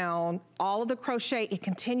turn it around, all of the crochet, it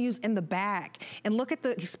continues in the back. And look at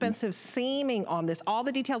the expensive seaming on this, all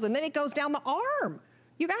the details, and then it goes down the arm.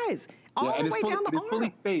 You guys, all the way down the arm.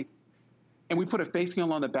 Fully spaced. And we put a face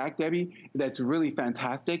heel on the back, Debbie, that's really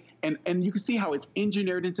fantastic. And you can see how it's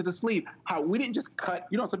engineered into the sleeve. How we didn't just cut,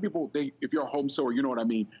 some people, if you're a home sewer, you know what I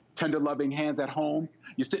mean, tender loving hands at home.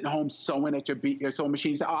 You're sitting home sewing at your sewing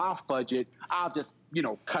machine. You say, I'll fudge it. I'll just,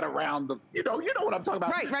 cut around the, you know what I'm talking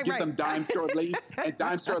about. Right. Get some dime store lace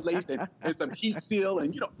and some heat seal.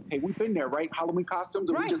 And, hey, we've been there, right? Halloween costumes,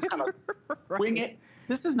 and we just kind of wing it.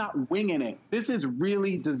 This is not winging it. This is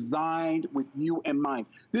really designed with you in mind.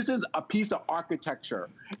 This is a piece of architecture.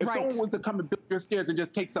 If someone was to come and build your stairs and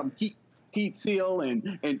just take some heat seal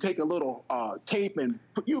and take a little tape and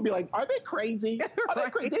you'd be like, are they crazy? Are they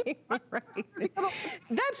crazy?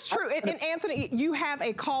 That's true. And Antthony, you have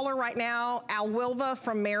a caller right now, Alwilva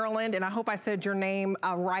from Maryland, and I hope I said your name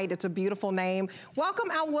right. It's a beautiful name. Welcome,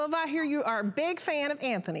 Alwilva. I hear you are a big fan of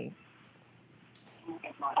Antthony.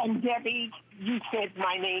 And Debbie, you said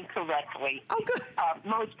my name correctly. Oh, good.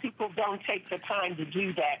 Most people don't take the time to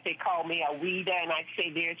do that. They call me a weeder, and I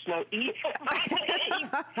say there's no E in my name.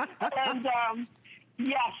 And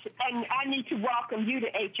yes, and I need to welcome you to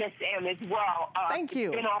HSN as well. Thank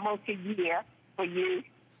you. It's been almost a year for you.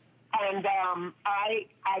 And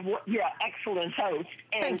you're an excellent host.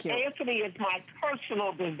 And Thank you. Antthony is my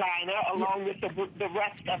personal designer, along with the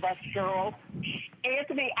rest of us girls.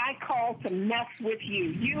 Antthony, I call to mess with you.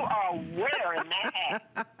 You are wearing that hat.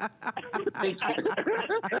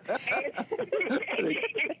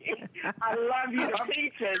 I love you to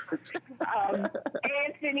pieces.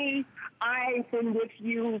 Antthony, I've been with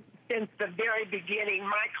you since the very beginning.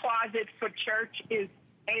 My closet for church is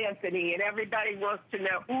Antthony, and everybody wants to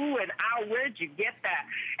know, ooh, and where'd you get that?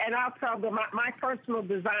 And I'll tell them my personal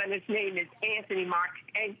designer's name is Antthony Mark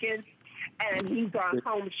Hankins, and he's on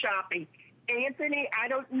Home Shopping. Antthony, I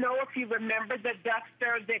don't know if you remember the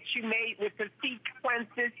duster that you made with the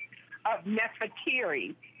sequences of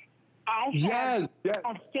Nefertiti. I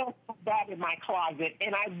still have that in my closet,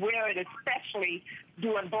 and I wear it especially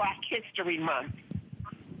during Black History Month.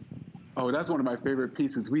 Oh, that's one of my favorite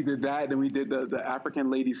pieces. We did that, and we did the African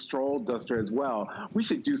Lady Stroll duster as well. We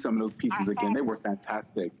should do some of those pieces again. They were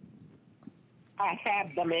fantastic. I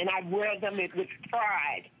have them, and I wear them with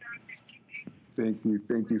pride. Thank you.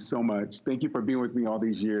 Thank you so much. Thank you for being with me all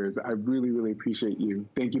these years. I really, really appreciate you.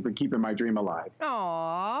 Thank you for keeping my dream alive.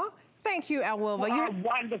 Aw. Thank you, Alwilva. You're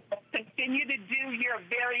wonderful. Continue to do your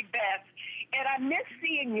very best. And I miss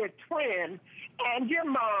seeing your twin and your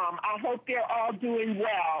mom. I hope they're all doing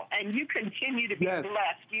well. And you continue to be blessed.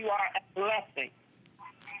 You are a blessing.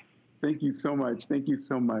 Thank you so much. Thank you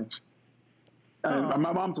so much.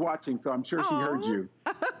 My mom's watching, so I'm sure she heard you.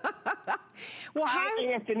 Well, hi,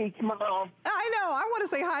 Anthony's mom. I know. I want to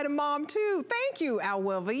say hi to Mom, too. Thank you,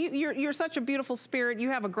 Alwilva. You're such a beautiful spirit. You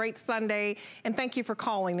have a great Sunday, and thank you for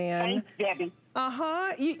calling in. Thanks, Debbie.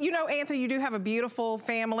 You know, Antthony, you do have a beautiful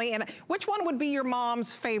family. And which one would be your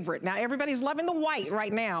mom's favorite? Now, everybody's loving the white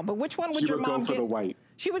right now, but which one would your mom get? She would go for the white.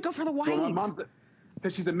 She would go for the white. Well, my mom,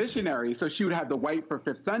 because she's a missionary, so she would have the white for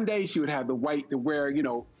Fifth Sunday. She would have the white to wear, you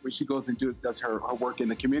know, when she goes and does her work in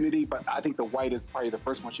the community. But I think the white is probably the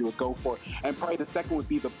first one she would go for. And probably the second would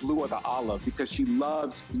be the blue or the olive, because she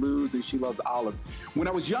loves blues and she loves olives. When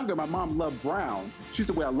I was younger, my mom loved brown. She used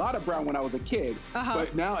to wear a lot of brown when I was a kid.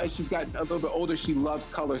 But now as she's gotten a little bit older, she loves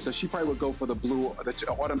color. So she probably would go for the blue, or the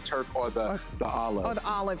autumn turf, or the olive. Oh, the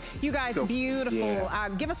olive. You guys, beautiful. Yeah.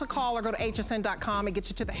 Give us a call or go to hsn.com and get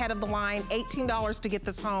you to the head of the line. $18 to get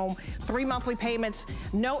this home. 3 monthly payments,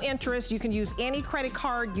 no interest. You can use any credit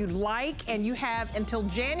card you'd like, and you have until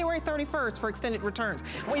January 31st for extended returns.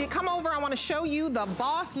 When you come over, I want to show you the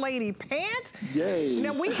Boss Lady pant. Yay.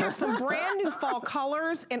 Now, we have some brand new fall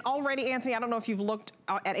colors, and already, Antthony, I don't know if you've looked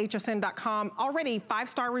at hsn.com, already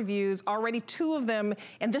 5-star reviews, already 2 of them,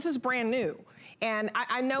 and this is brand new. And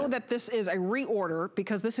I know that this is a reorder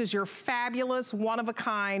because this is your fabulous,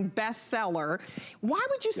 one-of-a-kind bestseller. Why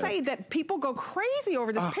would you say that people go crazy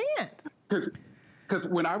over this pant? Because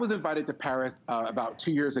when I was invited to Paris about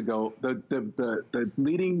 2 years ago, the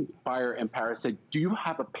leading buyer in Paris said, do you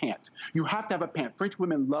have a pant? You have to have a pant. French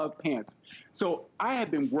women love pants. So I had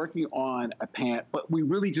been working on a pant, but we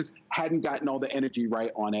really just hadn't gotten all the energy right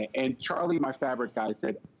on it. And Charlie, my fabric guy,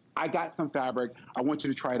 said, I got some fabric. I want you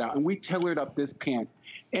to try it out. And we tailored up this pant.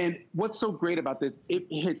 And what's so great about this, it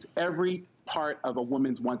hits every part of a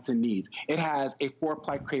woman's wants and needs. It has a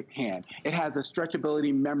 4-ply crepe hand. It has a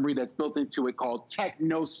stretchability memory that's built into it called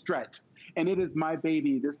Techno Stretch. And it is my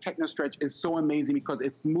baby. This Techno Stretch is so amazing because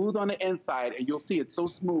it's smooth on the inside, and you'll see it's so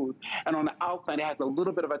smooth. And on the outside, it has a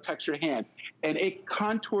little bit of a textured hand. And it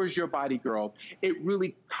contours your body, girls. It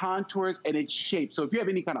really contours and it shapes. So if you have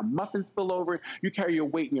any kind of muffin spillover, you carry your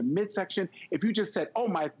weight in your midsection. If you just said, oh,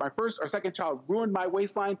 my first or second child ruined my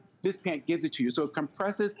waistline, this pant gives it to you. So it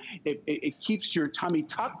compresses, it keeps your tummy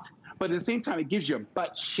tucked, but at the same time, it gives your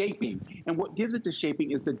butt shaping. And what gives it the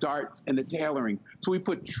shaping is the darts and the tailoring. So we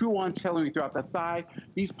put true-on tailoring throughout the thigh.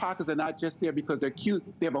 These pockets are not just there because they're cute.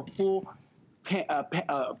 They have a full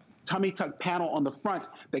tummy tuck panel on the front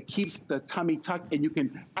that keeps the tummy tucked, and you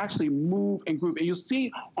can actually move and groove. And you'll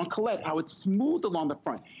see on Colette how it's smooth along the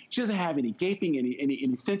front. She doesn't have any gaping,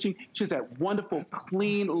 any cinching. She has that wonderful,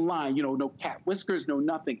 clean line, you know, no cat whiskers, no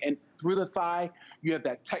nothing. And through the thigh, you have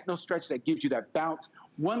that Techno Stretch that gives you that bounce.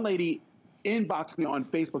 One lady inboxed me on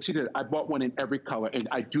Facebook. She said, I bought one in every color, and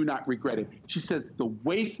I do not regret it. She says the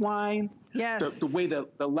waistline, the way the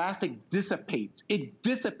elastic dissipates, it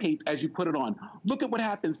dissipates as you put it on. Look at what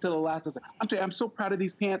happens to the elastic. I'm so proud of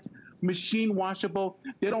these pants. Machine washable.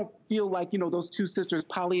 They don't feel like, you know, those two sisters,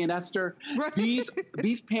 Polly and Esther. Right.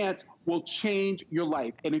 These pants will change your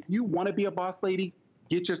life. And if you want to be a boss lady,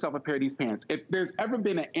 get yourself a pair of these pants. If there's ever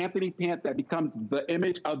been an Antthony pant that becomes the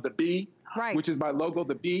image of the bee, which is my logo,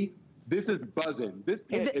 the bee, this is buzzing. This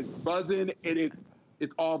pant is buzzing. It is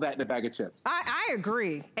It's all that in a bag of chips. I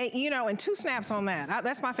agree. And, you know, and 2 snaps on that.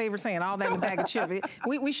 That's my favorite saying, all that in a bag of chips.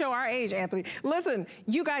 We show our age, Anthony. Listen,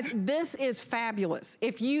 you guys, this is fabulous.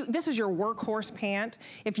 This is your workhorse pant.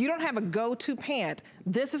 If you don't have a go-to pant,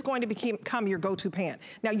 this is going to become your go-to pant.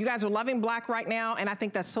 Now, you guys are loving black right now, and I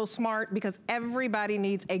think that's so smart because everybody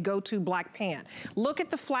needs a go-to black pant. Look at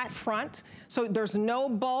the flat front. So there's no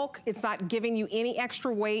bulk. It's not giving you any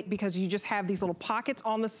extra weight because you just have these little pockets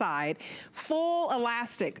on the side. Full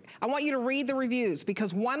elastic. I want you to read the reviews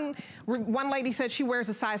because one lady said she wears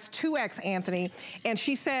a size 2X, Anthony, and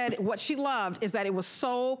she said what she loved is that it was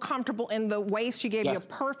so comfortable in the waist. She gave you a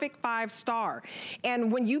perfect 5-star.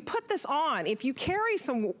 And when you put this on, if you carry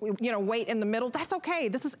some, you know, weight in the middle, that's okay.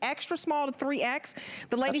 This is extra small to 3X.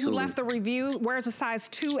 The lady who left the review wears a size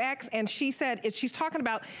 2X, and she said, she's talking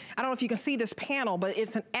about, I don't know if you can see this panel, but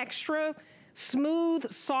it's an extra smooth,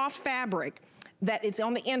 soft fabric that it's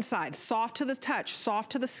on the inside, soft to the touch,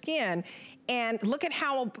 soft to the skin. And look at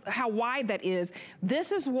how wide that is.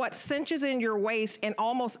 This is what cinches in your waist and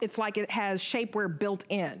almost, it's like it has shapewear built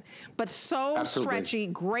in. But so stretchy,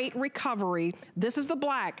 great recovery. This is the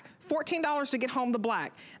black, $14 to get home the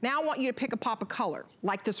black. Now I want you to pick a pop of color,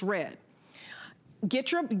 like this red.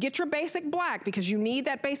 Get your basic black because you need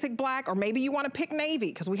that basic black, or maybe you want to pick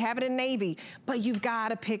navy because we have it in navy, but you've got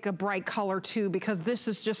to pick a bright color too because this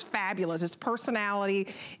is just fabulous. It's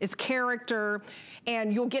personality, it's character,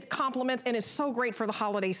 and you'll get compliments, and it's so great for the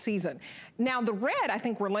holiday season. Now the red, I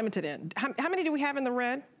think we're limited in. How many do we have in the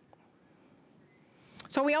red?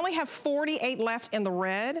 So we only have 48 left in the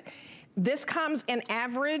red. This comes in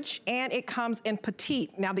average and it comes in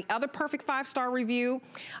petite. Now the other perfect 5-star review,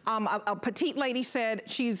 a petite lady said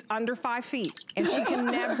she's under 5 feet and she can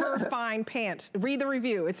never find pants. Read the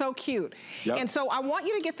review, it's so cute. And so I want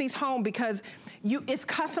you to get these home because it's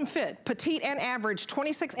custom fit, petite and average,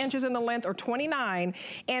 26 inches in the length or 29.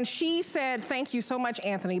 And she said, thank you so much,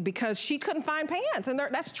 Anthony, because she couldn't find pants. And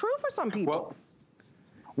that's true for some people.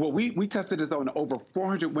 Well, we tested this on over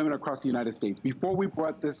 400 women across the United States. Before we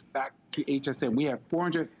brought this back to HSN, we had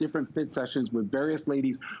 400 different fit sessions with various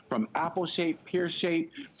ladies from apple shape, pear shape.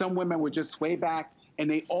 Some women would just sway back, and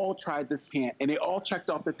they all tried this pant, and they all checked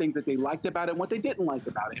off the things that they liked about it and what they didn't like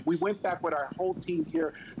about it. And we went back with our whole team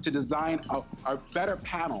here to design a better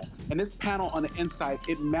panel. And this panel on the inside,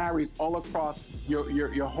 it marries all across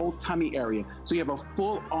your whole tummy area. So you have a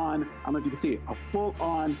full-on, I don't know if you can see it, a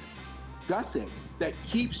full-on gusset that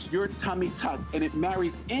keeps your tummy tucked, and it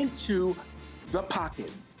marries into the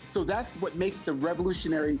pocket. So that's what makes the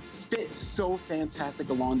revolutionary fit so fantastic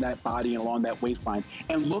along that body and along that waistline.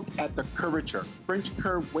 And look at the curvature. French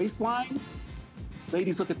curve waistline.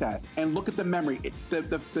 Ladies, look at that. And look at the memory.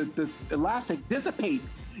 The elastic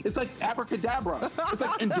dissipates. It's like abracadabra. It's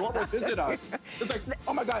like Endora visit us. It's like,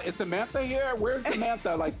 oh my God, is Samantha here? Where's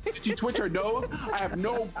Samantha? Like, did she twitch her nose? I have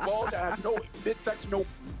no bulge. I have no midsection, no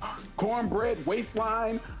cornbread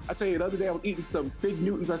waistline. I tell you, the other day I was eating some Fig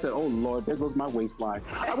Newtons. I said, oh Lord, there goes my waistline.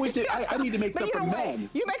 I wish I need to make stuff for men.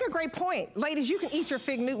 You make a great point. Ladies, you can eat your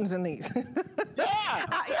Fig Newtons in these.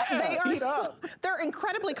 They're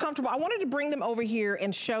incredibly comfortable. I wanted to bring them over here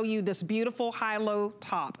and show you this beautiful high-low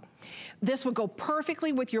top. This would go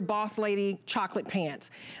perfectly with your Boss Lady chocolate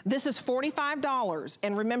pants. This is $45,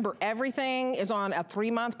 and remember, everything is on a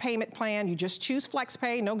 3-month payment plan. You just choose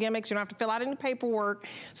FlexPay, no gimmicks. You don't have to fill out any paperwork.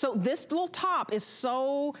 So this little top is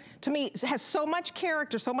so, to me, it has so much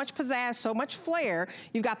character, so much pizzazz, so much flair.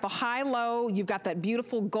 You've got the high-low, you've got that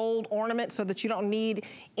beautiful gold ornament so that you don't need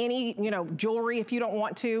any, jewelry if you don't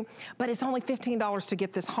want to, but it's only $15 to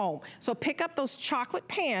get this home. So pick up those chocolate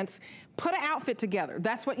pants, put an outfit together.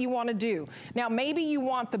 That's what you want to do. Now, maybe you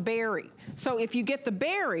want the berry. So if you get the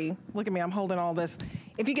berry, look at me, I'm holding all this.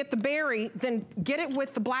 If you get the berry, then get it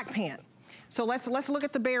with the black pant. So let's look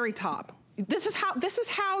at the berry top. This is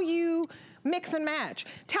how you mix and match.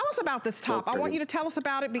 Tell us about this top. I want you to tell us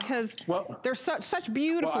about it because there's such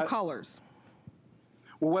beautiful colors.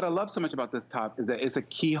 Well, what I love so much about this top is that it's a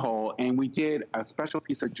keyhole, and we did a special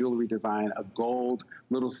piece of jewelry design, a gold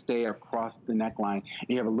little stay across the neckline. And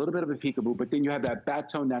you have a little bit of a peekaboo, but then you have that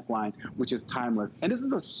bateau neckline, which is timeless. And this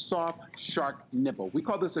is a soft shark nibble. We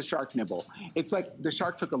call this a shark nibble. It's like the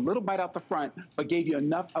shark took a little bite out the front, but gave you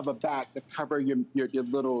enough of a back to cover your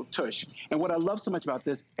little tush. And what I love so much about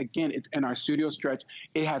this, again, it's in our studio stretch.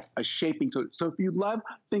 It has a shaping to it. So if you love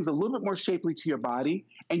things a little bit more shapely to your body,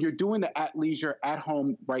 and you're doing the at leisure, at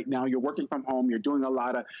home right now, you're working from home, you're doing a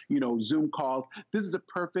lot of, Zoom calls, this is a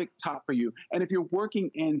perfect top for you. And if you're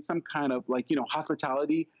working in some kind of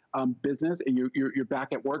hospitality business and you're back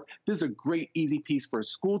at work, this is a great, easy piece for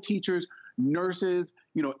school teachers, nurses,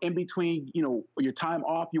 in between, your time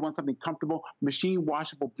off, you want something comfortable, machine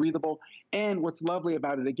washable, breathable. And what's lovely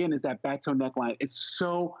about it, again, is that back toe neckline. It's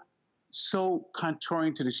so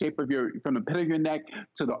contouring to the shape of from the pit of your neck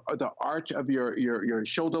to the arch of your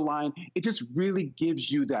shoulder line. It just really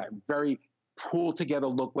gives you that very pulled together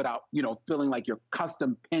look without, feeling like you're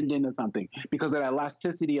custom pinned into something. Because of that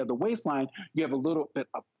elasticity of the waistline, you have a little bit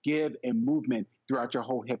of give and movement throughout your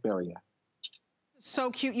whole hip area.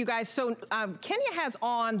 So cute, you guys. So Kenya has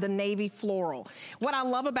on the navy floral. What I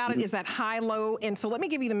love about it is that high-low, and so let me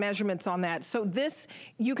give you the measurements on that. So this,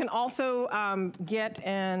 you can also get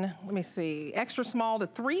in, let me see, extra small to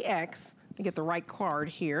 3X. Let me get the right card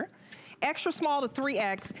here. Extra small to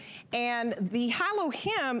 3X, and the high-low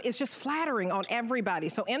hem is just flattering on everybody.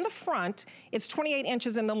 So in the front, it's 28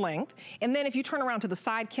 inches in the length, and then if you turn around to the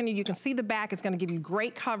side, Kenya, you can see the back. It's gonna give you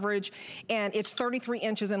great coverage, and it's 33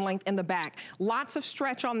 inches in length in the back. Lots of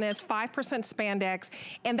stretch on this, 5% spandex,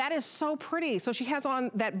 and that is so pretty. So she has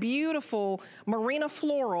on that beautiful Marina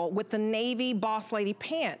floral with the navy boss lady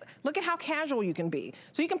pant. Look at how casual you can be.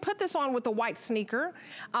 So you can put this on with a white sneaker.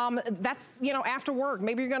 That's, after work,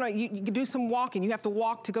 maybe you're gonna, you do some walking. You have to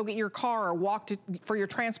walk to go get your car or walk for your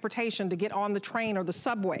transportation to get on the train or the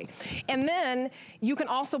subway. And then you can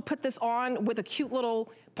also put this on with a cute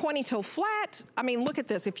little pointy toe flat. I mean, look at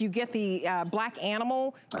this. If you get the black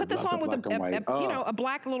animal, put this on with a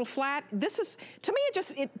black little flat. This is, to me,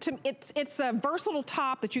 it's a versatile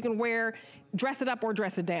top that you can wear, dress it up or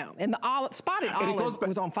dress it down. And the spotted olive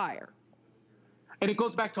was on fire. And it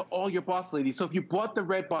goes back to all your boss ladies. So if you bought the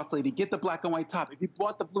red boss lady, get the black and white top. If you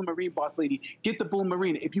bought the blue marine boss lady, get the blue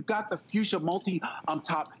marine. If you got the fuchsia multi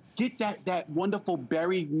top, get that wonderful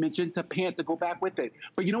berry magenta pant to go back with it.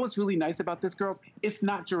 But you know what's really nice about this, girls? It's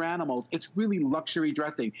not Geronimo's. It's really luxury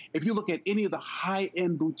dressing. If you look at any of the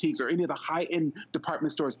high-end boutiques or any of the high-end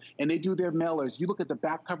department stores and they do their mailers, you look at the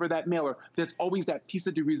back cover of that mailer, there's always that piece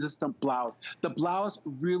of the resistant blouse. The blouse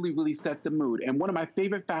really, really sets the mood. And one of my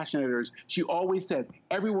favorite fashion editors, she always says,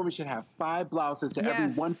 every woman should have 5 blouses to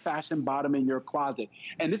every one fashion bottom in your closet.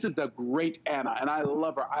 And this is the great Anna, and I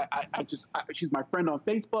love her. She's my friend on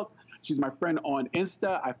Facebook. She's my friend on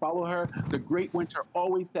Insta. I follow her. The Great Winter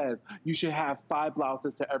always says you should have 5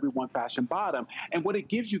 blouses to every one fashion bottom. And what it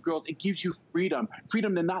gives you, girls, it gives you freedom.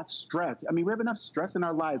 Freedom to not stress. I mean, we have enough stress in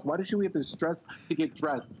our lives. Why should we have to stress to get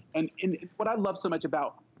dressed? And what I love so much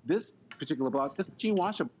about this particular blouse is machine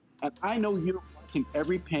washable. And I know you're watching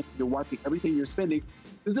every penny, you're watching everything you're spending.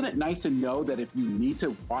 Isn't it nice to know that if you need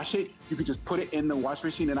to wash it, you can just put it in the wash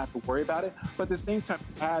machine and not have to worry about it? But at the same time,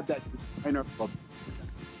 add that designer look.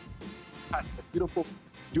 A beautiful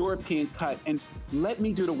European cut, and let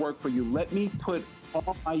me do the work for you. Let me put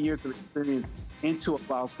all my years of experience into a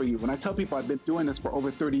blouse for you. When I tell people I've been doing this for over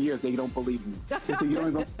 30 years, they don't believe me. They say, you don't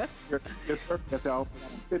even you're perfect. I say, oh,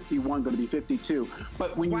 I'm 51, going to be 52.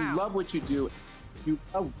 But when you love what you do, you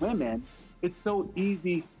love women, it's so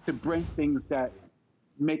easy to bring things that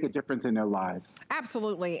make a difference in their lives.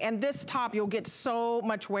 Absolutely, and this top, you'll get so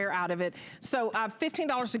much wear out of it. So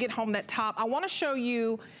 $15 to get home that top. I wanna show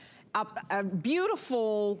you a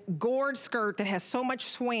beautiful gored skirt that has so much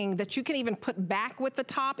swing that you can even put back with the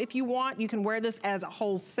top if you want. You can wear this as a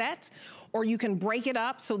whole set, or you can break it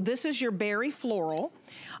up. So this is your berry floral,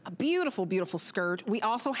 a beautiful, beautiful skirt. We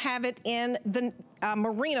also have it in the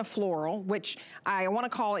Marina floral, which I want to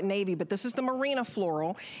call it navy, but this is the Marina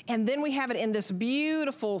floral. And then we have it in this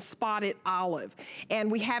beautiful spotted olive. And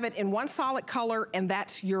we have it in one solid color, and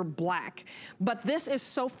that's your black. But this is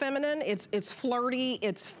so feminine, it's flirty,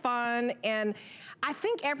 it's fun, and I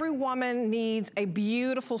think every woman needs a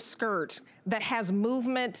beautiful skirt that has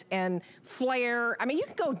movement and flair. I mean, you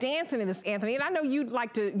can go dancing in this, Anthony, and I know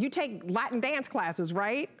you take Latin dance classes,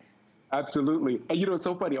 right? Absolutely. And it's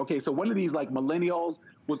so funny. Okay, so one of these millennials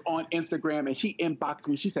was on Instagram and she inboxed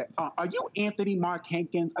me. She said, are you Anthony Mark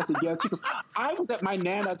Hankins? I said, yes. She goes, I was at my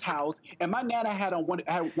Nana's house and my Nana had on one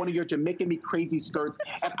of your Jamaican Me Crazy skirts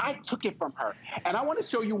and I took it from her. And I want to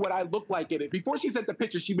show you what I look like in it. Before she sent the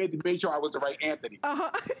picture, she made sure I was the right Anthony.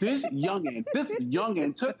 This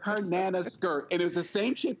youngin' took her Nana's skirt and it was the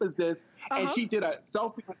same shape as this. And she did a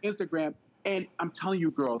selfie on Instagram. And I'm telling you,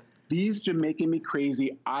 girls, these Jamaican Me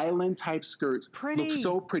Crazy island type skirts look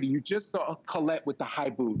so pretty. You just saw Colette with the high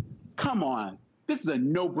boot. Come on. This is a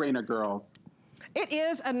no-brainer, girls. It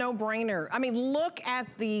is a no-brainer. I mean, look at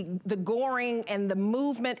the goring and the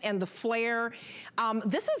movement and the flair.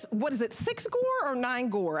 This is, what is it, 6 gore or 9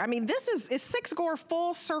 gore? I mean, this is 6 gore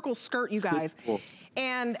full circle skirt, you guys.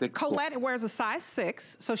 And Colette wears a size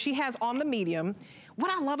 6, so she has on the medium.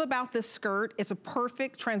 What I love about this skirt is a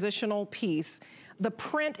perfect transitional piece. The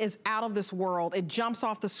print is out of this world. It jumps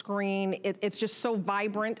off the screen. It's just so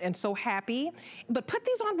vibrant and so happy. But put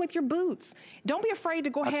these on with your boots. Don't be afraid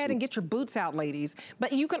to go ahead and get your boots out, ladies.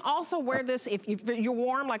 But you can also wear this if you're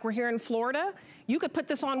warm, like we're here in Florida. You could put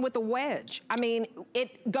this on with a wedge. I mean,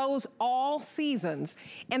 it goes all seasons.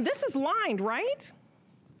 And this is lined, right?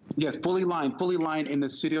 Yes, fully lined in the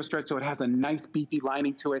studio stretch, so it has a nice beefy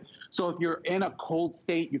lining to it. So if you're in a cold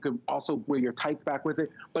state, you can also wear your tights back with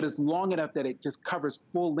it, but it's long enough that it just covers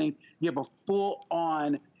full length. You have a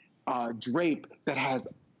full-on drape that has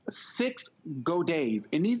 6 godets,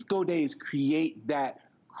 and these godets create that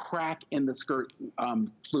crack in the skirt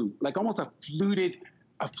flute, like almost a fluted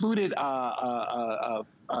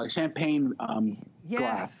champagne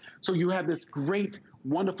glass. So you have this great,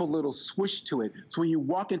 wonderful little swish to it. So when you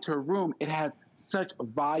walk into a room, it has such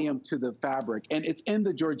volume to the fabric. And it's in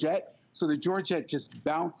the Georgette, so the Georgette just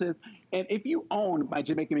bounces. And if you own my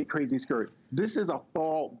Jamaican Made Crazy skirt, this is a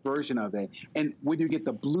fall version of it. And whether you get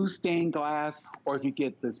the blue stained glass or if you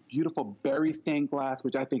get this beautiful berry stained glass,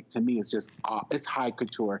 which I think to me is just, it's high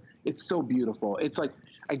couture. It's so beautiful. It's like,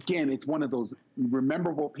 again, it's one of those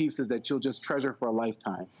rememberable pieces that you'll just treasure for a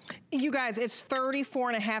lifetime. You guys, it's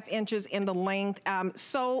 34.5 inches in the length,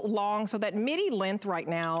 so long, so that midi length right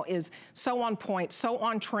now is so on point, so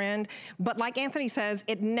on trend, but like Antthony says,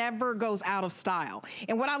 it never goes out of style.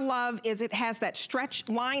 And what I love is it has that stretch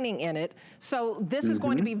lining in it, so this is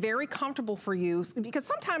going to be very comfortable for you, because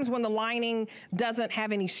sometimes when the lining doesn't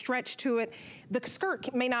have any stretch to it, the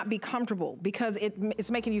skirt may not be comfortable because it's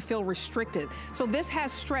making you feel restricted. So this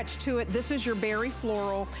has stretch to it. This is your berry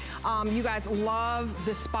floral. You guys love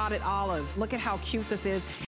the spotted olive. Look at how cute this is.